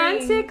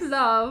romantic dreams.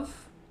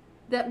 love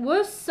that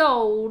was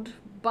sold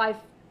by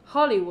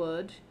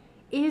Hollywood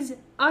is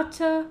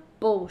utter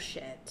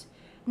bullshit.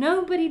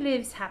 Nobody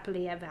lives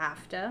happily ever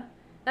after.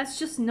 That's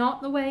just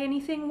not the way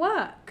anything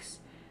works.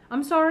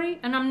 I'm sorry,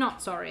 and I'm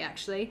not sorry,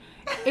 actually.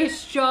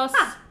 It's just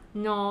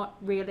not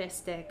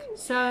realistic.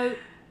 So,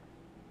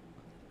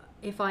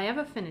 if I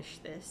ever finish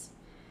this,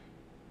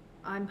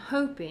 I'm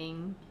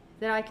hoping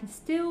that I can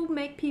still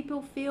make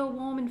people feel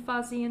warm and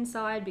fuzzy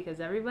inside, because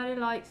everybody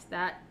likes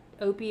that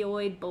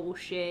opioid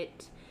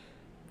bullshit,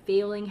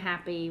 feeling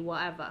happy,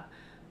 whatever,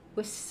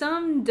 with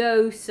some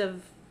dose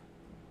of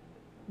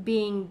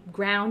being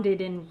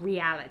grounded in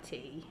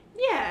reality.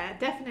 Yeah,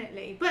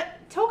 definitely.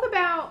 But talk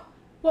about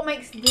what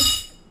makes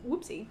this...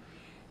 Whoopsie.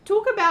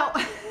 Talk about...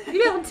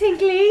 Little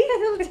tinkly.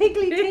 Little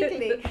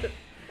tinkly.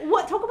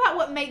 Talk about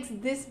what makes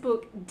this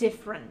book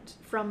different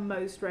from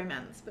most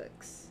romance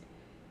books.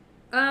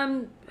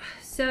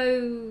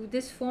 So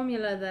this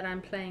formula that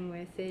I'm playing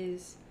with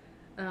is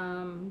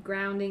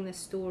grounding the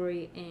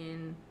story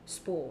in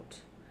sport.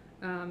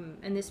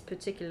 And this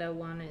particular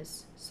one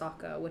is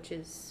soccer, which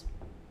is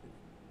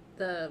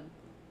the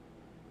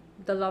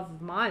love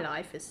of my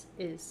life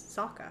is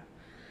soccer,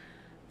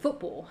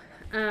 football.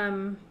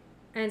 And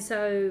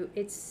so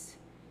it's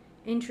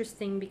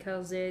interesting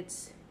because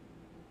it's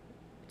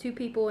two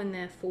people in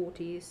their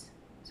 40s,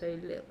 so a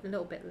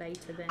little bit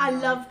later than... I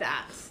love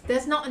that.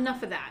 There's not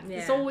enough of that. Yeah.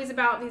 It's always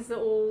about these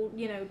little,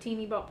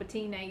 teeny bopper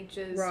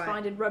teenagers Right.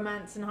 finding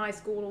romance in high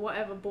school or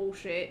whatever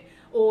bullshit,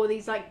 or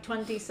these like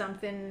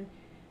 20-something,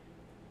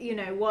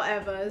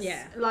 whatevers.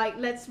 Yeah. Like,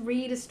 let's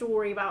read a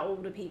story about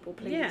older people,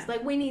 please. Yeah.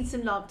 Like, we need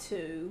some love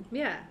too.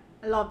 Yeah.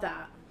 I love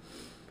that.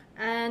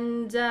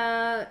 And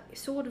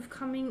sort of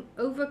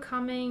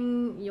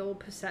overcoming your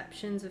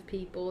perceptions of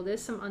people.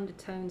 There's some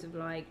undertones of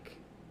like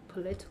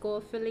political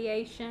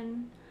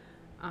affiliation,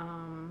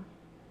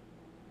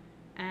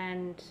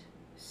 and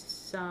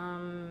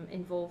some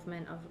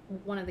involvement of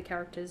one of the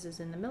characters is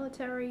in the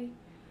military,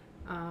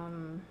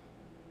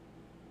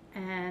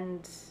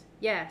 and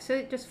yeah, so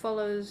it just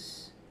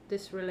follows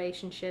this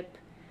relationship,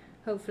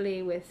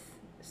 hopefully with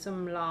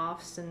some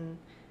laughs, and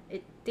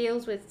it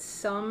deals with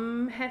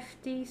some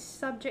hefty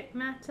subject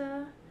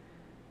matter,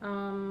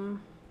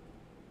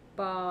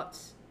 but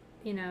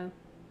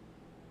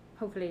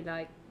hopefully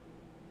like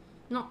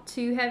not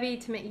too heavy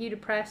to make you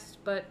depressed,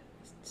 but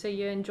so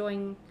you're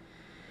enjoying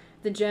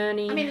the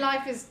journey. I mean,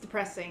 life is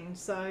depressing,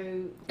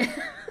 so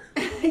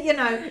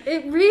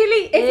it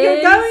really is. If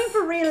you're going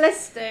for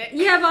realistic,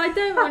 yeah, but I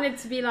don't want it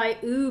to be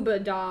like uber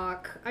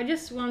dark. I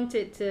just want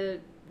it to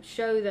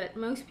show that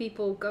most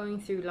people going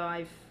through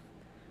life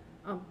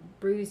are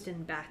bruised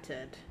and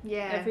battered.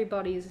 Yeah,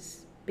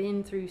 everybody's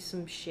been through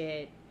some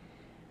shit,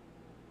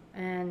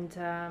 and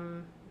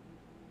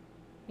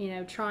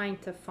trying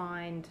to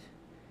find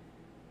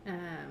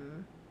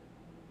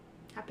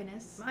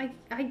happiness.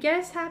 I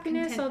guess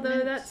happiness, although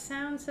Contentment. that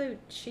sounds so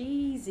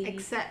cheesy.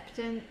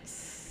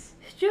 Acceptance.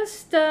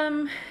 Just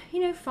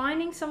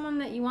finding someone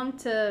that you want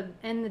to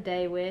end the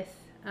day with,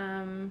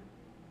 in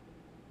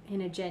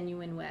a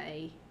genuine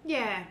way.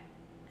 Yeah,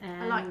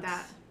 And I like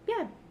that.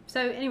 Yeah. So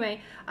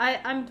anyway,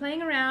 I'm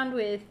playing around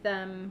with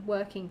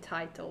working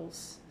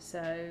titles, so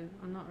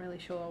I'm not really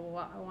sure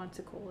what I want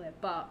to call it,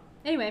 but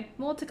anyway,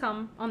 more to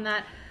come on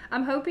that.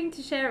 I'm hoping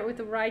to share it with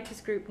the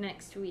writers group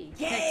next week.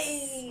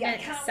 Yay!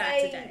 Next I can't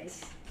Saturday.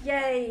 wait.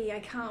 Yay! I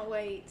can't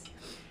wait.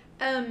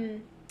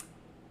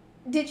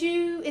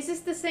 Is this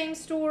the same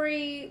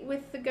story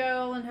with the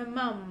girl and her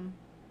mum?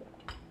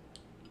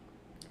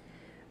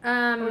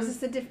 Or is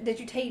this did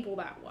you table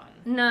that one?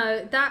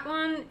 No, that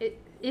one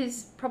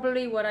is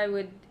probably what I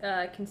would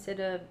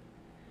consider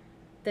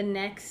the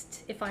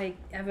next, if I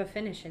ever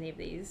finish any of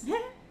these.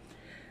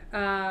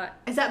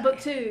 Is that book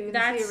 2 in the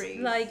That's series?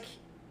 like,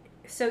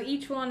 so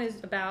each one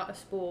is about a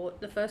sport.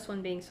 The first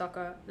one being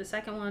soccer. The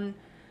second one,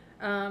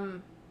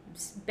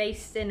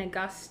 based in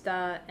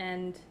Augusta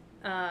and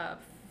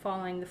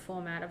following the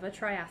format of a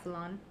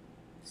triathlon.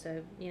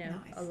 So Nice.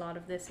 a lot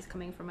of this is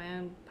coming from my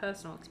own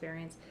personal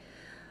experience.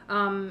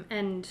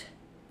 And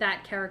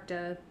that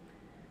character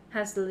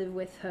has to live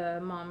with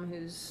her mom,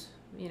 who's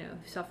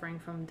suffering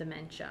from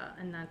dementia,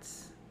 and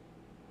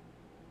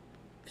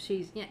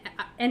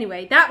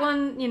anyway, that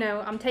one,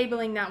 I'm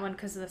tabling that one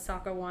because the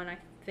soccer one I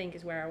think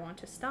is where I want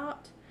to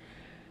start.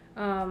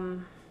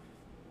 So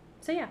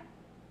yeah,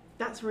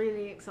 That's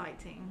really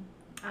exciting.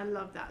 I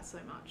love that so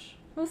much.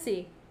 we'll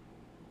see,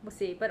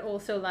 but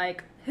also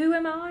like, who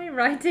am I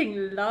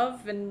writing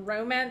love and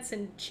romance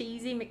and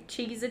cheesy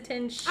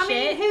McCheeserton shit? I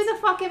mean, who the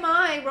fuck am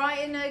I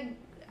writing a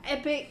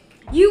epic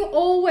you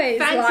always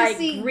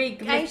fantasy like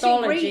Greek ancient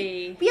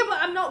mythology? Greek? Yeah, but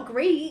I'm not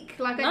Greek.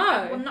 Like,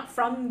 No. I'm not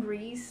from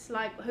Greece.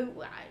 Like, who?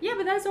 Yeah,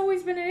 but that's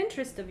always been an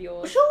interest of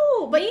yours.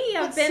 Sure, but, Me,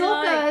 I've but been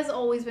soccer like- has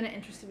always been an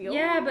interest of yours.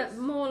 Yeah, but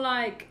more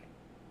like,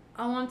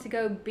 I want to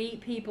go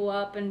beat people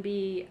up and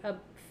be a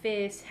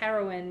fierce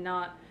heroine,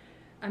 not,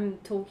 I'm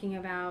talking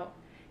about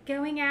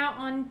going out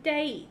on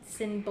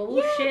dates and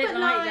bullshit but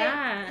like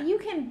that. You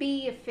can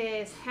be a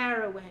fierce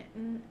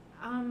heroine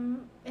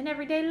in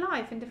everyday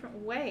life in different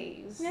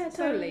ways. Yeah,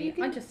 So totally. you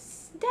can I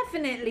just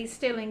definitely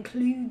still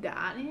include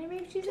that. You know,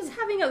 maybe she's just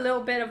having a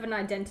little bit of an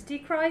identity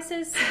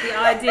crisis, the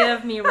idea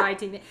of me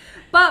writing it.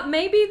 But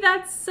maybe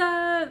that's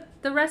the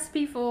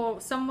recipe for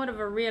somewhat of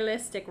a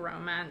realistic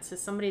romance,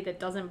 is somebody that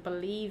doesn't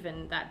believe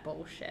in that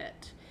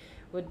bullshit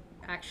would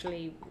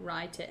actually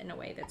write it in a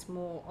way that's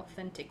more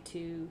authentic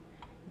to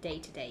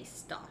day-to-day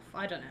stuff.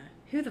 I don't know.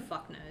 Who the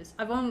fuck knows?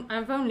 I've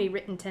only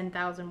written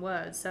 10,000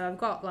 words, so I've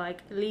got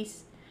like at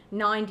least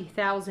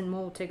 90,000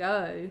 more to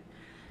go.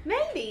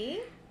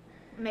 Maybe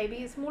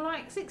it's more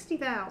like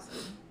 60,000.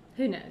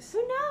 Who knows?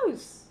 Who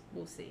knows?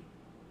 We'll see.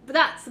 But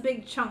that's a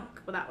big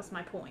chunk. But that was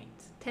my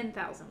point.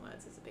 10,000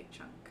 words is a big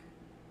chunk.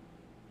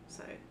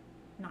 So,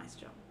 nice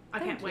job. I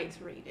Thank can't you. wait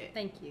to read it.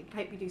 Thank you. I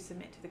hope you do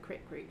submit to the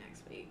crit group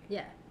next week.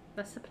 Yeah,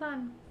 that's the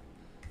plan.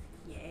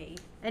 Yay.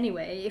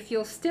 Anyway, if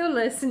you're still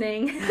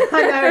listening...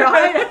 I know,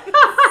 right?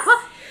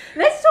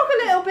 Let's talk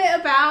a little bit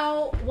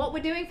about what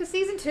we're doing for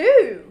season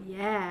 2.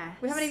 Yeah.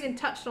 We haven't even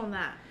touched on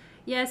that.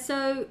 Yeah,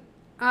 so,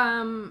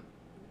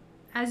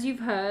 as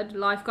you've heard,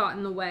 life got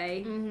in the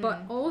way. Mm-hmm.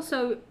 But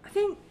also, I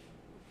think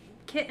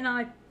Kit and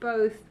I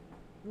both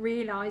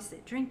realised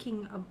that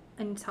drinking an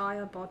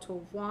entire bottle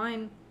of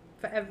wine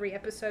for every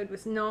episode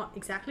was not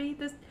exactly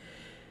the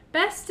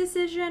best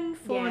decision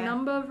for a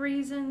number of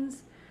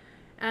reasons.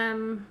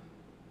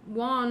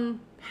 One,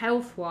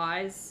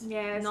 health-wise,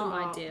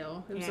 not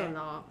ideal. It was a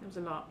lot. It was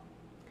a lot.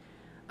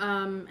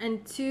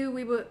 And two,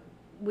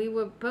 we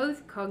were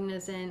both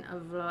cognizant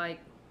of like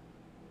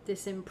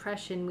this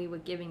impression we were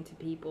giving to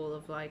people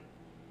of like,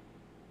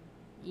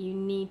 you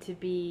need to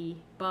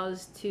be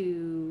buzzed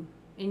to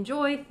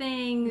enjoy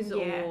things,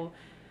 or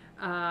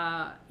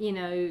you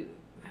know,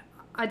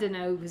 I don't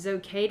know, it was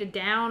okay to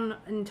down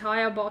an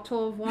entire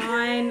bottle of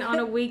wine on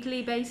a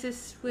weekly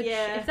basis, which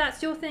if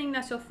that's your thing,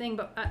 that's your thing.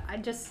 But I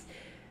just,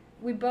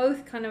 we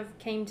both kind of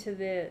came to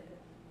the...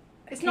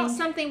 It's not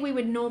something we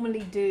would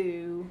normally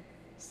do,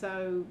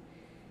 so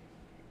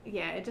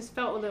yeah, it just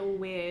felt a little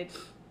weird.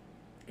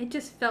 It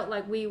just felt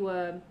like we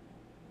were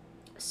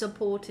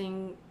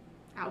supporting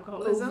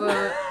alcoholism,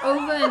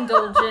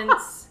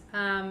 overindulgence,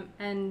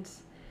 and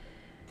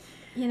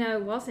you know,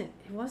 it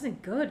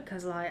wasn't good,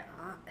 because like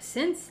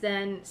since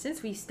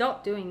we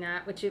stopped doing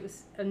that, which it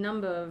was a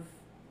number of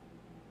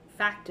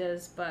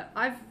factors, but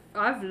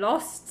I've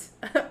lost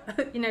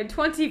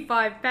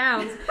 25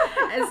 pounds,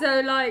 and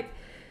so like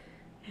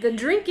the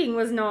drinking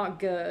was not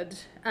good.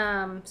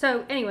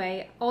 So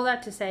anyway, all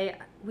that to say,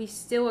 we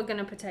still are going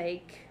to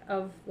partake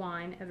of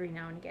wine every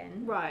now and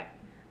again, right?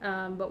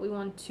 But we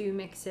want to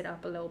mix it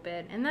up a little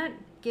bit, and that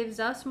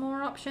gives us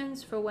more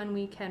options for when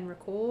we can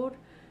record,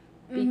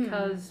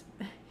 because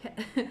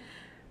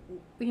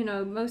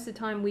most of the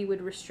time we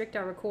would restrict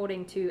our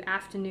recording to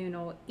afternoon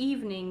or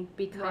evening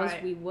because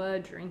we were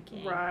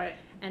drinking, right?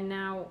 And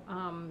now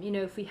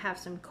if we have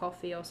some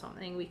coffee or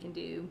something, we can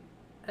do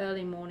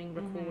early morning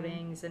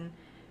recordings, and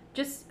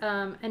just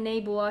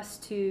enable us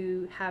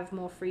to have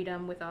more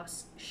freedom with our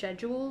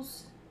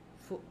schedules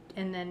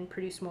and then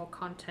produce more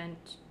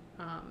content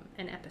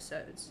and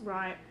episodes.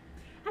 Right.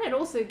 And it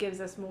also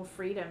gives us more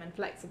freedom and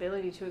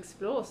flexibility to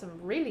explore some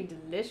really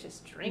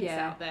delicious drinks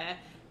out there.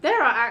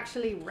 There are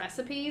actually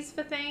recipes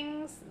for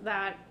things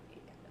that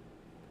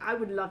I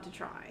would love to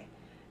try.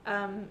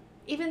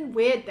 Even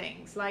weird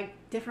things like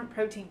different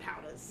protein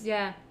powders.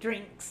 Yeah.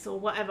 Drinks or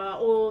whatever.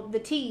 Or the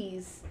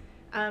teas.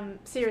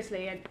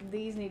 Seriously,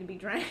 these need to be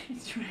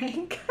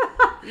drank.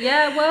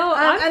 Yeah, well,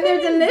 and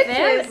they're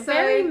delicious.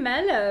 Very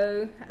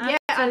mellow. Yeah,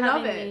 I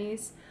love it.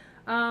 These.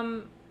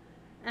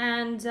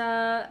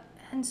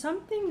 And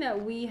something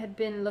that we had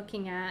been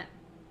looking at,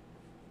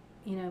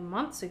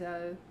 months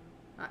ago.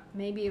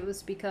 Maybe it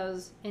was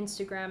because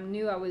Instagram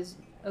knew I was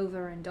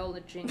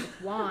overindulging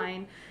with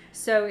wine,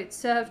 so it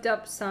served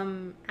up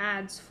some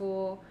ads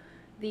for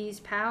these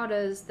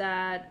powders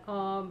that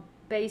are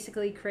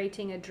basically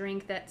creating a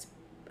drink that's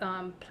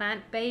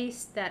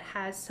plant-based, that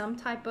has some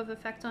type of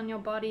effect on your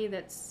body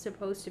that's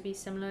supposed to be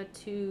similar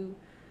to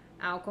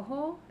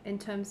alcohol in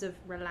terms of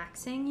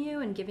relaxing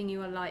you and giving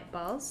you a light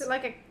buzz. So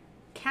like a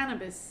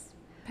cannabis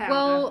powder.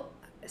 Well,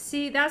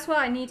 see, that's what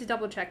I need to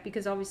double check,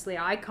 because obviously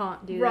I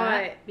can't do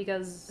that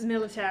because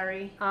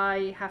military.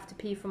 I have to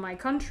pee for my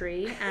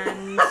country,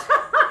 and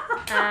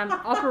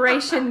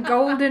Operation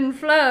Golden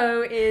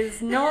Flow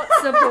is not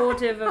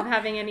supportive of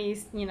having any,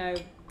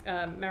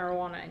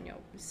 marijuana in your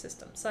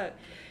system. So,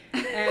 I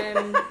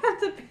have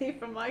to pee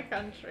for my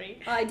country.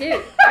 I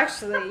do,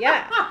 actually,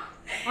 yeah,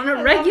 on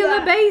a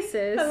regular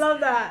basis. I love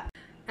that.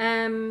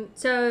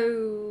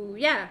 So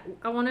yeah,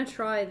 I want to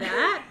try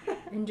that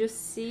and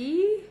just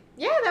see.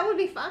 Yeah, that would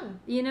be fun.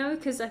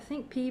 Because I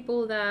think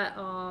people that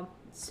are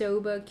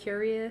sober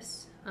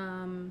curious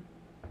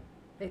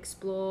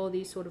explore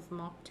these sort of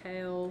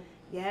mocktail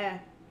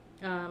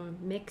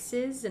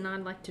mixes, and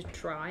I'd like to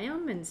try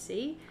them and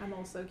see. I'm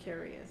also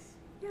curious.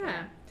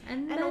 Yeah.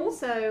 And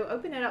also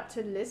open it up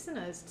to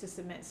listeners to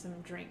submit some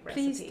drink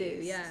recipes. Please do,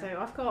 yeah. So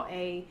I've got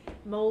a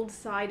mulled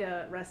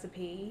cider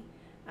recipe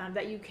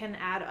that you can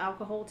add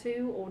alcohol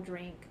to or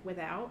drink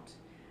without.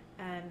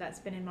 And that's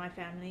been in my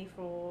family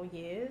for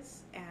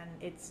years, and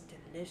it's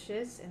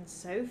delicious and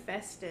so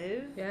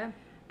festive. Yeah.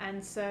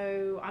 And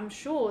so I'm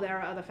sure there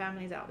are other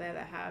families out there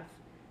that have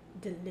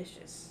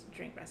delicious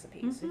drink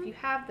recipes. So if you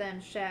have them,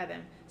 share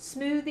them.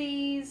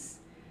 Smoothies,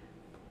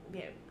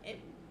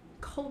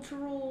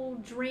 cultural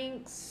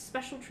drinks,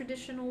 special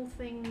traditional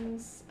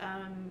things.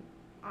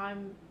 I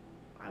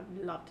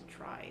would love to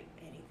try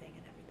anything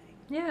and everything.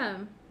 Yeah.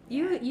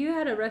 You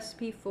had a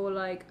recipe for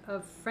like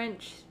a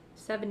French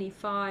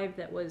 75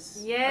 that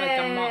was like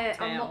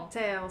a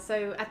mocktail.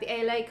 So at the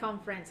ALA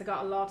conference, I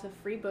got a lot of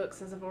free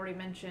books, as I've already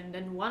mentioned,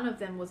 and one of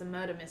them was a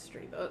murder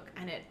mystery book,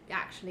 and it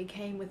actually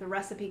came with a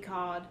recipe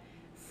card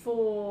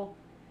for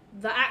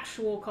the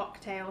actual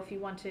cocktail if you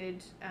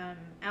wanted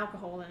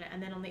alcohol in it,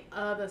 and then on the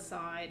other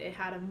side it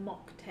had a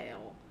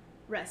mocktail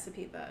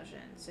recipe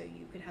version, so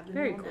you could have the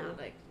Very cool.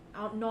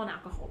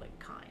 non-alcoholic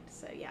kind.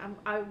 So yeah,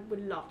 I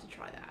would love to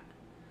try that.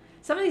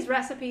 Some of these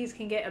recipes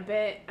can get a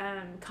bit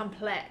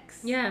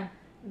complex. Yeah.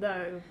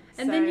 Though.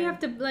 And then you have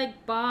to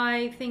like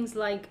buy things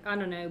like, I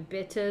don't know,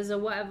 bitters or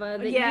whatever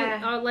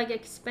that are like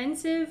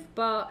expensive,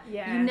 but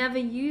you never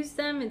use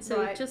them, and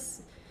so it's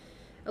just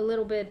a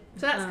little bit.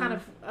 So that's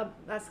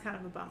kind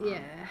of a bummer.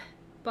 Yeah,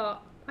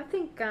 but I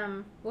think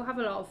we'll have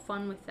a lot of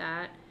fun with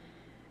that,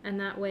 and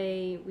that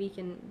way we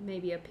can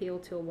maybe appeal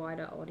to a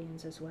wider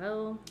audience as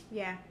well.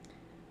 Yeah.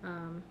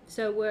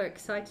 So we're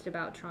excited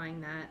about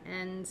trying that,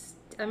 and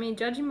I mean,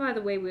 judging by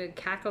the way we're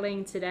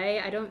cackling today,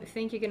 I don't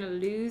think you're going to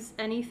lose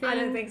anything. I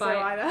don't think so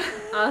either.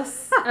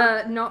 Us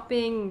not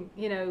being,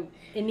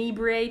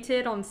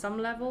 inebriated on some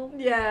level.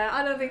 Yeah,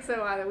 I don't think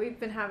so either. We've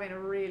been having a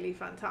really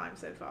fun time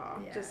so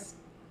far, just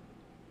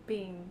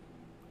being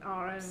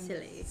our own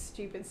silly,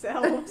 stupid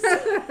selves.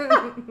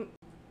 Let's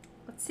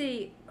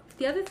see.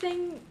 The other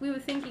thing we were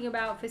thinking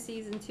about for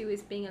season 2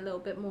 is being a little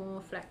bit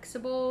more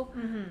flexible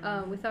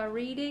with our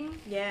reading.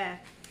 Yeah.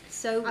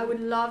 So I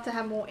would love to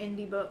have more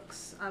indie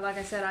books. Like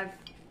I said,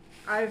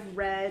 I've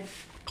read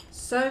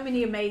so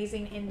many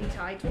amazing indie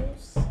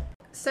titles.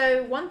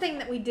 So one thing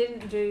that we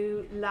didn't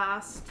do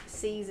last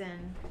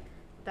season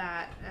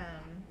that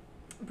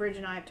Bridge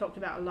and I have talked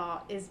about a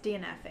lot is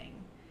DNFing.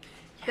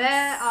 Yes.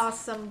 There are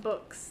some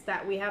books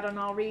that we had on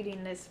our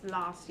reading list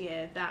last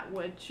year that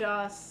were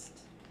just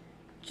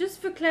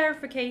for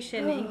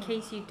clarification, in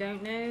case you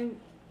don't know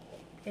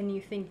and you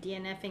think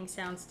DNFing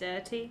sounds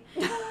dirty,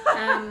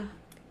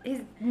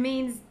 it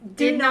means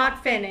did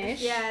not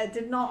finish. Yeah,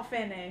 did not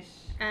finish.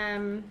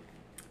 And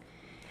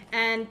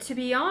to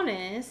be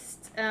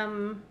honest,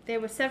 there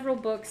were several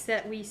books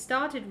that we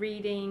started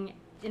reading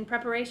in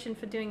preparation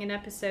for doing an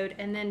episode,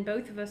 and then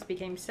both of us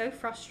became so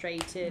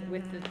frustrated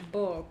with the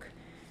book.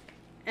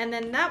 And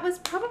then that was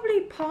probably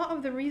part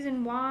of the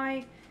reason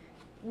why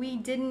we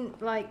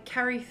didn't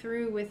carry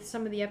through with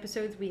some of the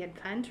episodes we had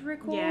planned to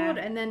record. Yeah.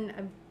 And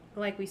then,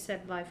 like we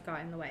said, life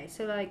got in the way.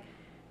 So,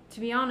 to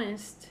be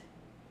honest,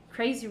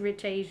 Crazy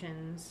Rich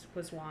Asians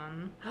was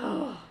one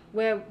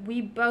where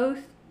we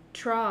both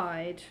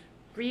tried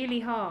really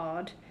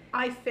hard.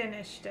 I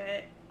finished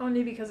it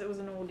only because it was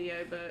an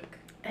audiobook.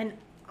 And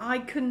I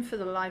couldn't for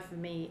the life of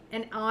me.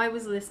 And I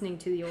was listening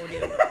to the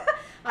audio.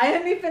 I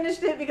only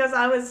finished it because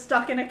I was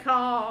stuck in a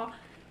car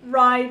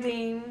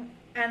riding,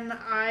 and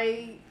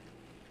I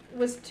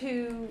was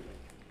too,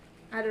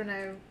 I don't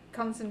know,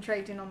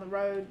 concentrating on the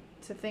road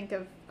to think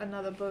of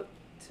another book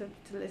to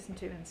listen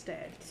to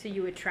instead. So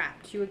you were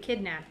trapped. You were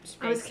kidnapped,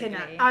 basically. I was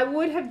kidnapped. I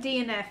would have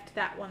DNF'd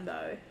that one,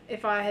 though,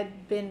 if I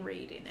had been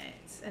reading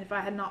it and if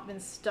I had not been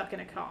stuck in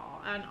a car.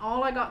 And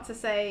all I got to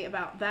say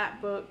about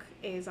that book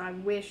is I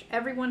wish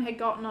everyone had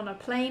gotten on a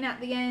plane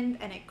at the end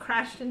and it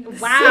crashed into the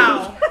sea.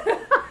 Wow.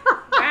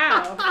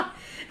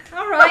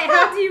 All right,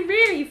 how do you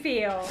really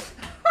feel?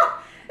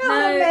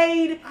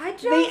 Made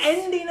the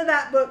ending of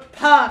that book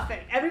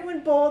perfect.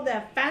 Everyone board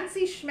their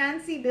fancy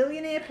schmancy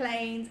billionaire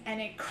planes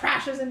and it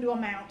crashes into a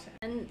mountain.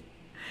 And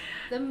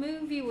the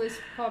movie was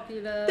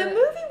popular. The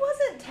movie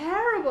wasn't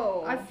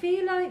terrible. I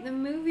feel like the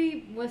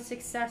movie was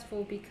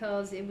successful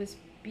because it was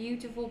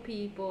beautiful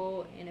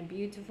people in a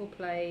beautiful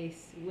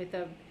place with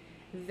a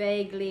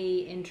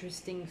vaguely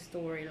interesting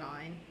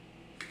storyline.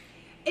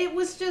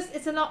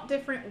 It's a lot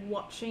different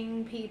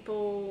watching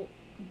people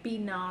be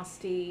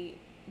nasty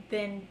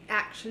than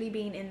actually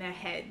being in their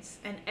heads.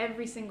 And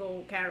every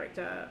single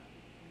character,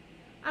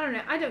 I don't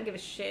know, I don't give a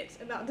shit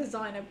about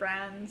designer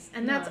brands.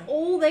 And that's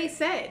all they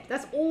said.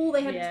 That's all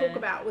they had to talk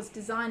about was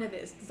designer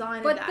this,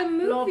 designer that, the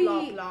movie,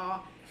 blah, blah, blah.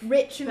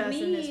 Rich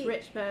person this,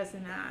 rich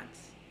person that.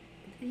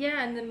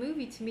 Yeah, and the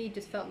movie to me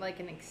just felt like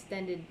an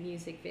extended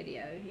music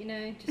video,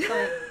 just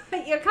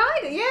like... You're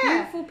kind of, yeah.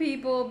 Beautiful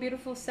people,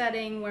 beautiful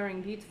setting,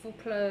 wearing beautiful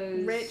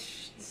clothes.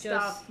 Rich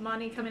stuff,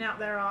 money coming out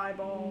their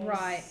eyeballs.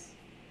 Right.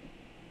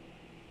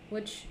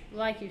 Which,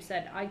 like you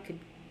said, I could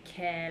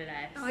care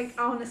less.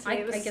 Honestly,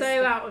 it was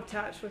so out of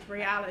touch with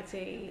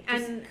reality.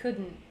 And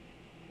couldn't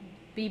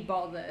be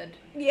bothered.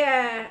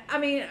 Yeah, I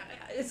mean,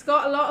 it's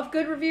got a lot of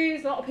good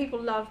reviews. A lot of people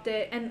loved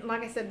it. And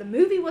like I said, the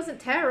movie wasn't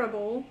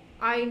terrible.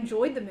 I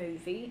enjoyed the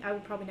movie. I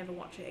would probably never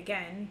watch it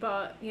again,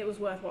 but it was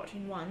worth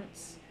watching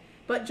once.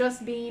 But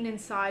just being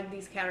inside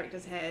these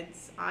characters'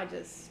 heads, I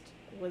just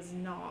was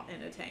not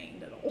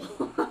entertained at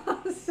all.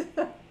 So,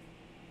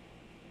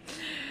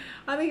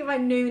 I think if I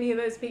knew any of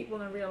those people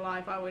in real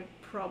life, I would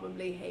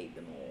probably hate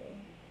them all.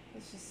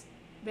 It's just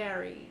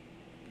very,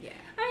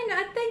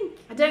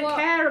 I don't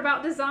care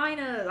about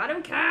designers. I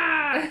don't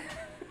care.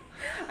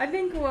 I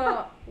think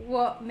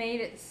what made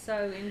it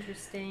so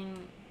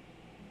interesting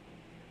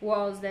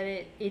was that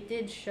it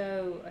did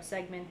show a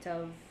segment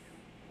of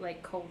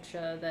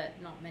culture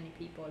that not many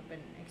people had been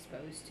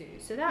exposed to.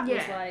 So that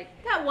was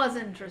that was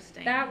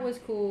interesting. That was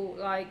cool.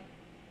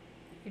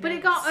 But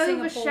it got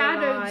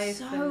overshadowed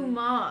so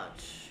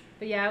much.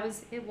 But yeah,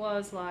 it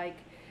was like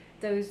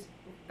those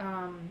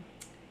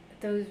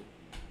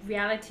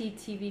reality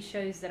TV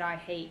shows that I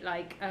hate,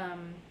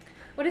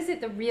 what is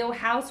it? The Real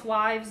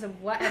Housewives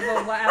of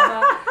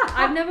whatever.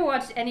 I've never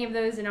watched any of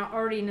those, and I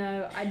already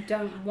know I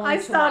don't want to watch them. I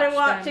started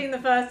watching the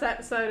first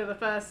episode of the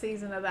first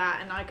season of that,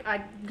 and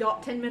I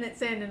got 10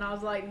 minutes in, and I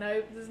was like,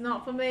 nope, this is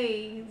not for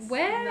me.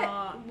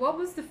 What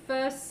was the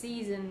first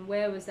season?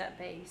 Where was that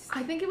based?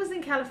 I think it was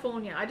in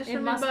California. I just It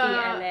remember.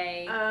 must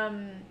be LA.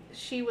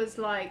 She was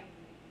like,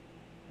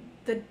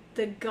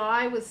 the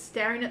guy was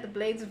staring at the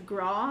blades of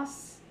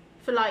grass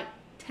for like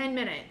 10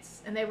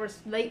 minutes, and they were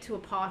late to a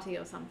party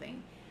or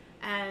something.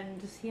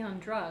 And was he on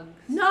drugs?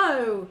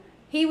 No,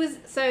 he was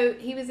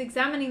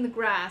examining the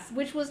grass,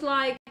 which was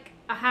like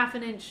a half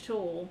an inch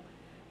tall.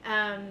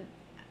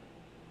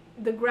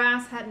 The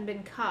grass hadn't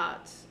been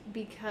cut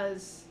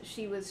because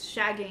she was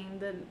shagging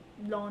the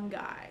lawn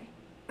guy.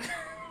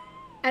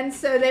 And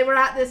so they were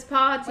at this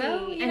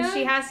party, and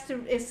she has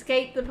to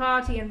escape the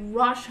party and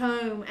rush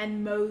home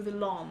and mow the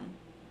lawn,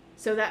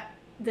 so that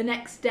the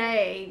next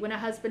day, when her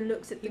husband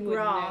looks at the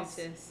grass,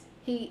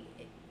 he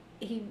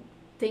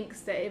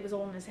thinks that it was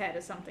all in his head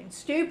or something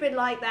stupid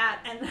like that.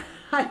 And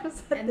I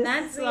was like, and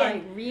that's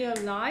like real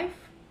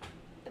life.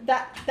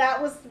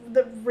 That was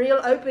the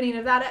real opening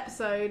of that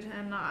episode,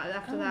 and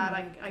after that,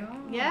 I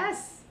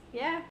yes,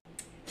 yeah.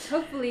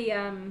 Hopefully,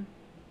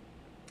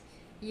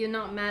 you're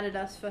not mad at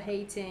us for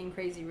hating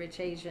Crazy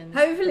Rich Asians.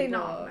 Hopefully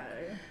not.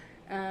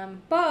 No.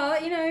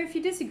 But if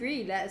you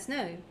disagree, let us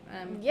know.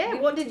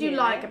 What did you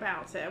like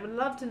about it? I would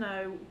love to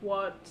know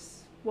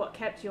what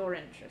kept your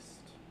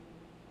interest,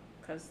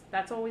 because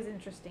that's always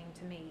interesting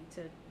to me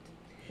to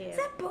hear.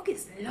 That book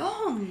is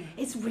long.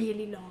 It's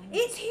really long.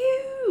 It's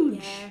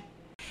huge. Yeah.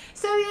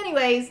 So,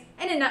 anyways,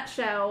 in a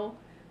nutshell,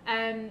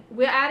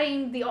 we're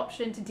adding the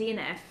option to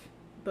DNF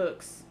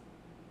books.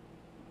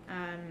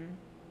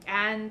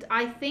 And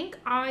I think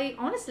I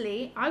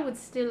would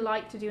still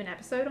like to do an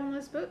episode on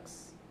those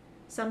books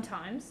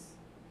sometimes.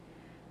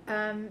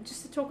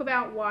 Just to talk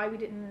about why we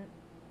didn't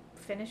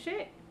finish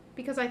it.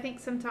 Because I think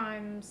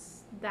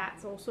sometimes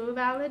that's also a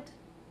valid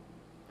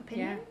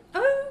opinion. Yeah.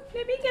 Oh,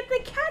 let me get the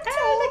kettle.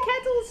 Oh, the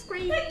kettle's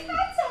screaming. The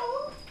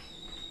kettle.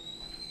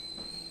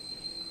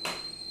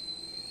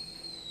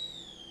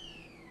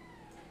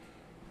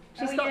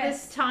 She's got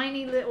this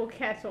tiny little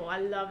kettle. I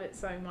love it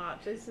so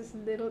much. It's this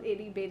little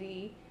itty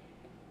bitty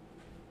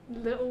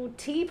little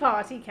tea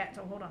party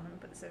kettle. Hold on, let me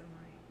put this over my...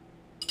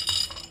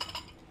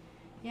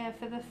 Yeah,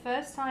 for the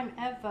first time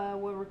ever,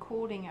 we're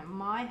recording at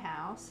my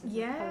house as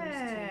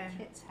opposed to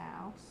Kit's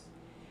house.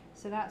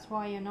 So that's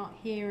why you're not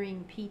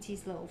hearing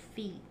Petey's little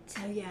feet.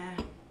 Oh, yeah.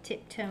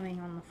 Tiptoeing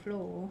on the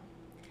floor.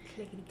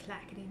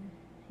 Clickety-clackety.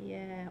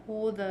 Yeah,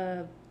 or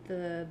the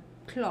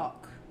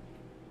clock.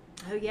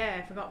 Oh, yeah,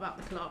 I forgot about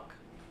the clock.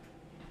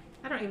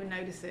 I don't even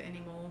notice it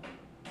anymore.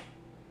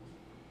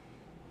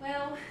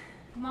 Well,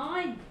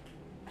 my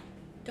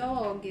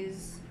dog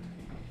is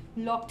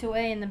locked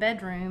away in the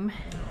bedroom.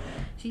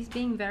 She's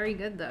being very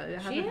good though.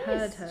 I haven't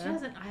heard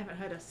her. I haven't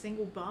heard a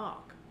single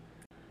bark.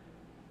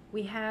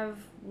 We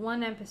have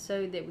one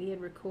episode that we had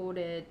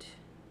recorded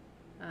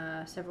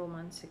several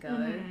months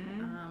ago.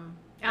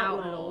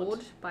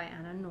 Outlawed by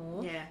Anna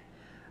North. Yeah.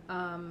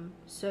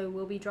 So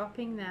we'll be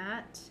dropping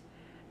that.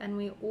 And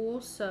we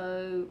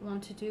also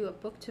want to do a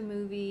book to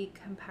movie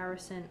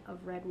comparison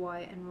of Red,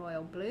 White and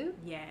Royal Blue.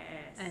 Yes.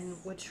 And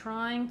we're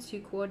trying to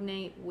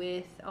coordinate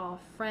with our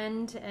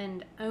friend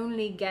and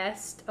only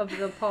guest of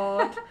the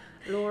pod,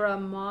 Laura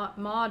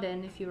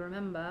Marden, if you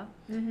remember,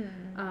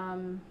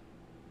 to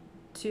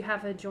have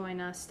her join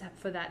us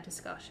for that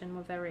discussion.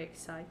 We're very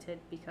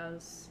excited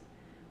because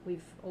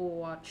we've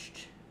all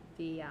watched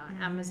the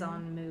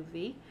Amazon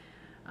movie.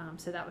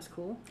 So that was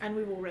cool. And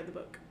we've all read the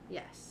book.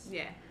 Yes.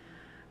 Yeah.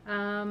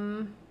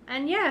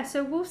 And yeah,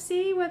 so we'll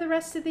see where the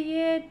rest of the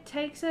year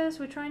takes us.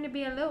 We're trying to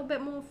be a little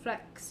bit more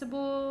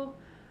flexible,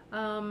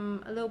 a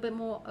little bit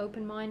more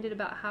open-minded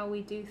about how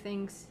we do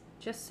things,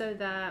 just so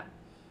that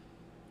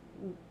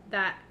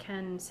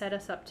can set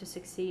us up to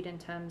succeed in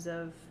terms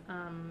of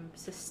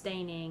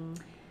sustaining,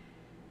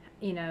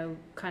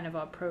 kind of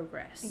our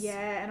progress.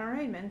 Yeah, and our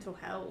own mental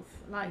health.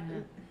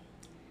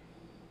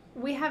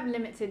 We have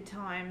limited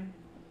time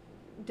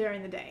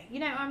during the day.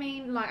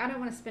 I don't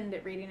want to spend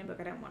it reading a book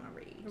I don't want to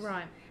read.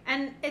 Right.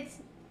 And if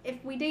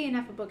we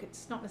DNF a book,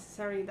 it's not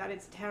necessarily that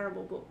it's a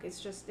terrible book.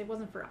 It's just, it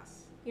wasn't for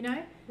us,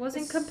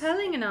 Wasn't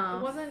compelling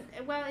enough.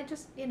 It wasn't, it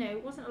just,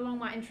 it wasn't along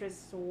my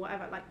interests or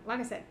whatever. Like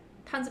I said,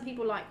 tons of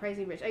people like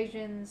Crazy Rich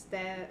Asians.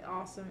 There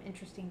are some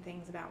interesting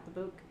things about the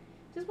book.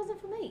 It just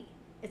wasn't for me.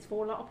 It's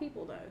for a lot of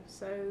people though.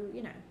 So,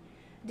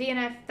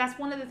 DNF, that's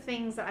one of the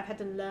things that I've had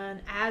to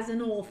learn as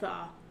an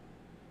author.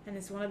 And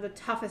it's one of the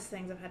toughest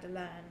things I've had to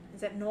learn,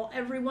 is that not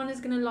everyone is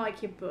going to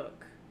like your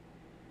book.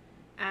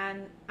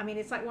 And,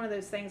 it's like one of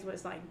those things where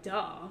it's like,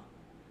 duh.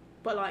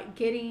 But,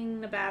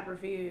 getting a bad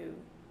review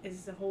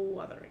is a whole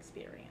other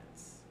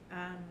experience.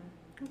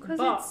 Because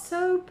it's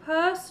so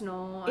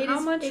personal. How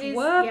much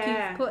work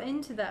you've put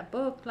into that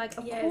book. Of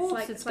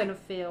course it's going to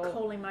feel...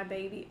 calling my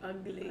baby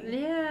ugly.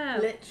 Yeah.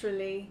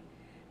 Literally.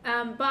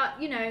 But,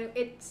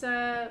 it's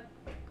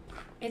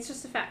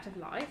just a fact of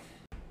life.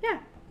 Yeah.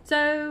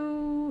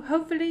 So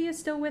hopefully you're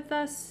still with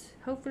us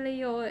hopefully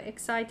you're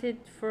excited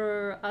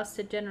for us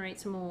to generate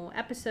some more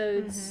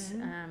episodes.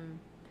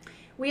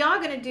 We are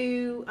going to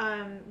do,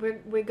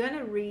 we're going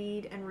to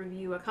read and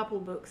review a couple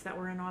books that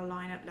were in our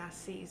lineup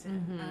last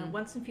season.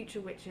 Once and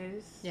Future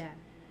Witches. Yeah.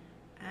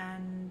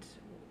 And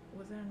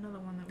was there another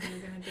one that we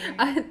were going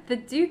to do? The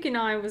Duke and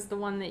I was the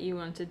one that you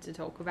wanted to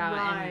talk about.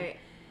 Right.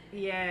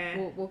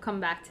 Yeah. We'll come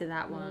back to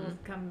that one.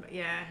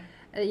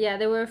 Yeah,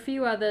 there were a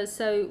few others.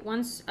 So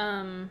once,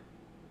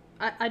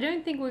 I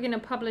don't think we're going to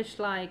publish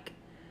like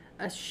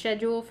a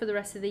schedule for the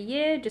rest of the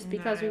year just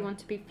because we want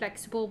to be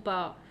flexible,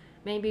 but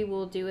maybe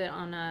we'll do it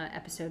on a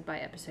episode by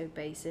episode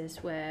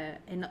basis where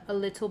in a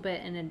little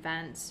bit in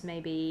advance,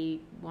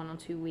 maybe 1 or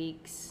 2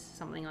 weeks,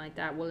 something like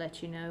that. We'll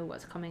let you know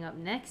what's coming up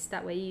next.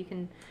 That way you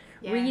can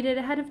read it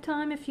ahead of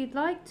time if you'd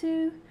like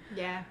to.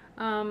 Yeah.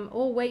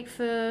 Or wait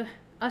for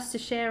us to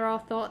share our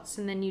thoughts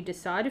and then you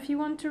decide if you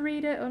want to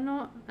read it or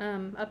not.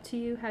 Up to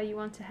you how you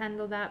want to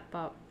handle that.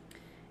 But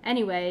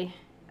anyway,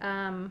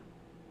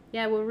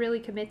 we're really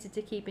committed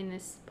to keeping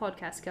this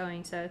podcast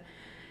going. So,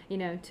 you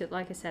know, to,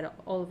 like I said,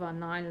 all of our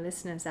 9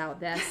 listeners out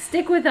there,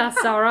 stick with us,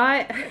 all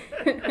right?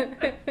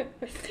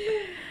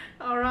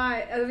 All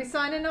right. Are we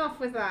signing off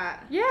with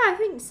that? Yeah, I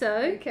think so.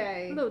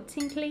 Okay. A little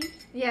tinkly.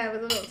 Yeah,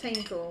 with a little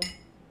tinkle.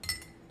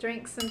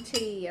 Drink some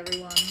tea,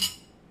 everyone.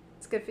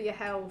 It's good for your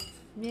health.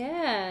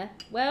 Yeah.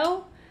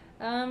 Well,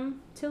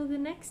 till the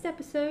next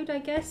episode, I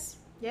guess.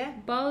 Yeah.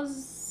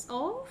 Buzz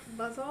off?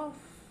 Buzz off.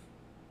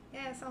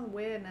 Yeah, it sounds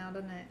weird now,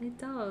 doesn't it? It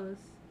does.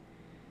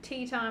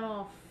 Tea time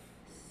off.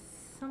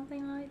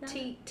 Something like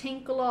that.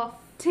 Tinkle off.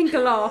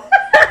 Tinkle off.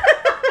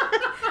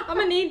 I'm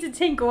gonna need to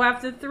tinkle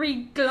after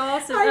 3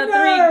 glasses,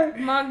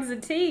 3 mugs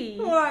of tea.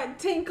 Alright,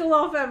 tinkle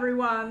off,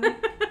 everyone.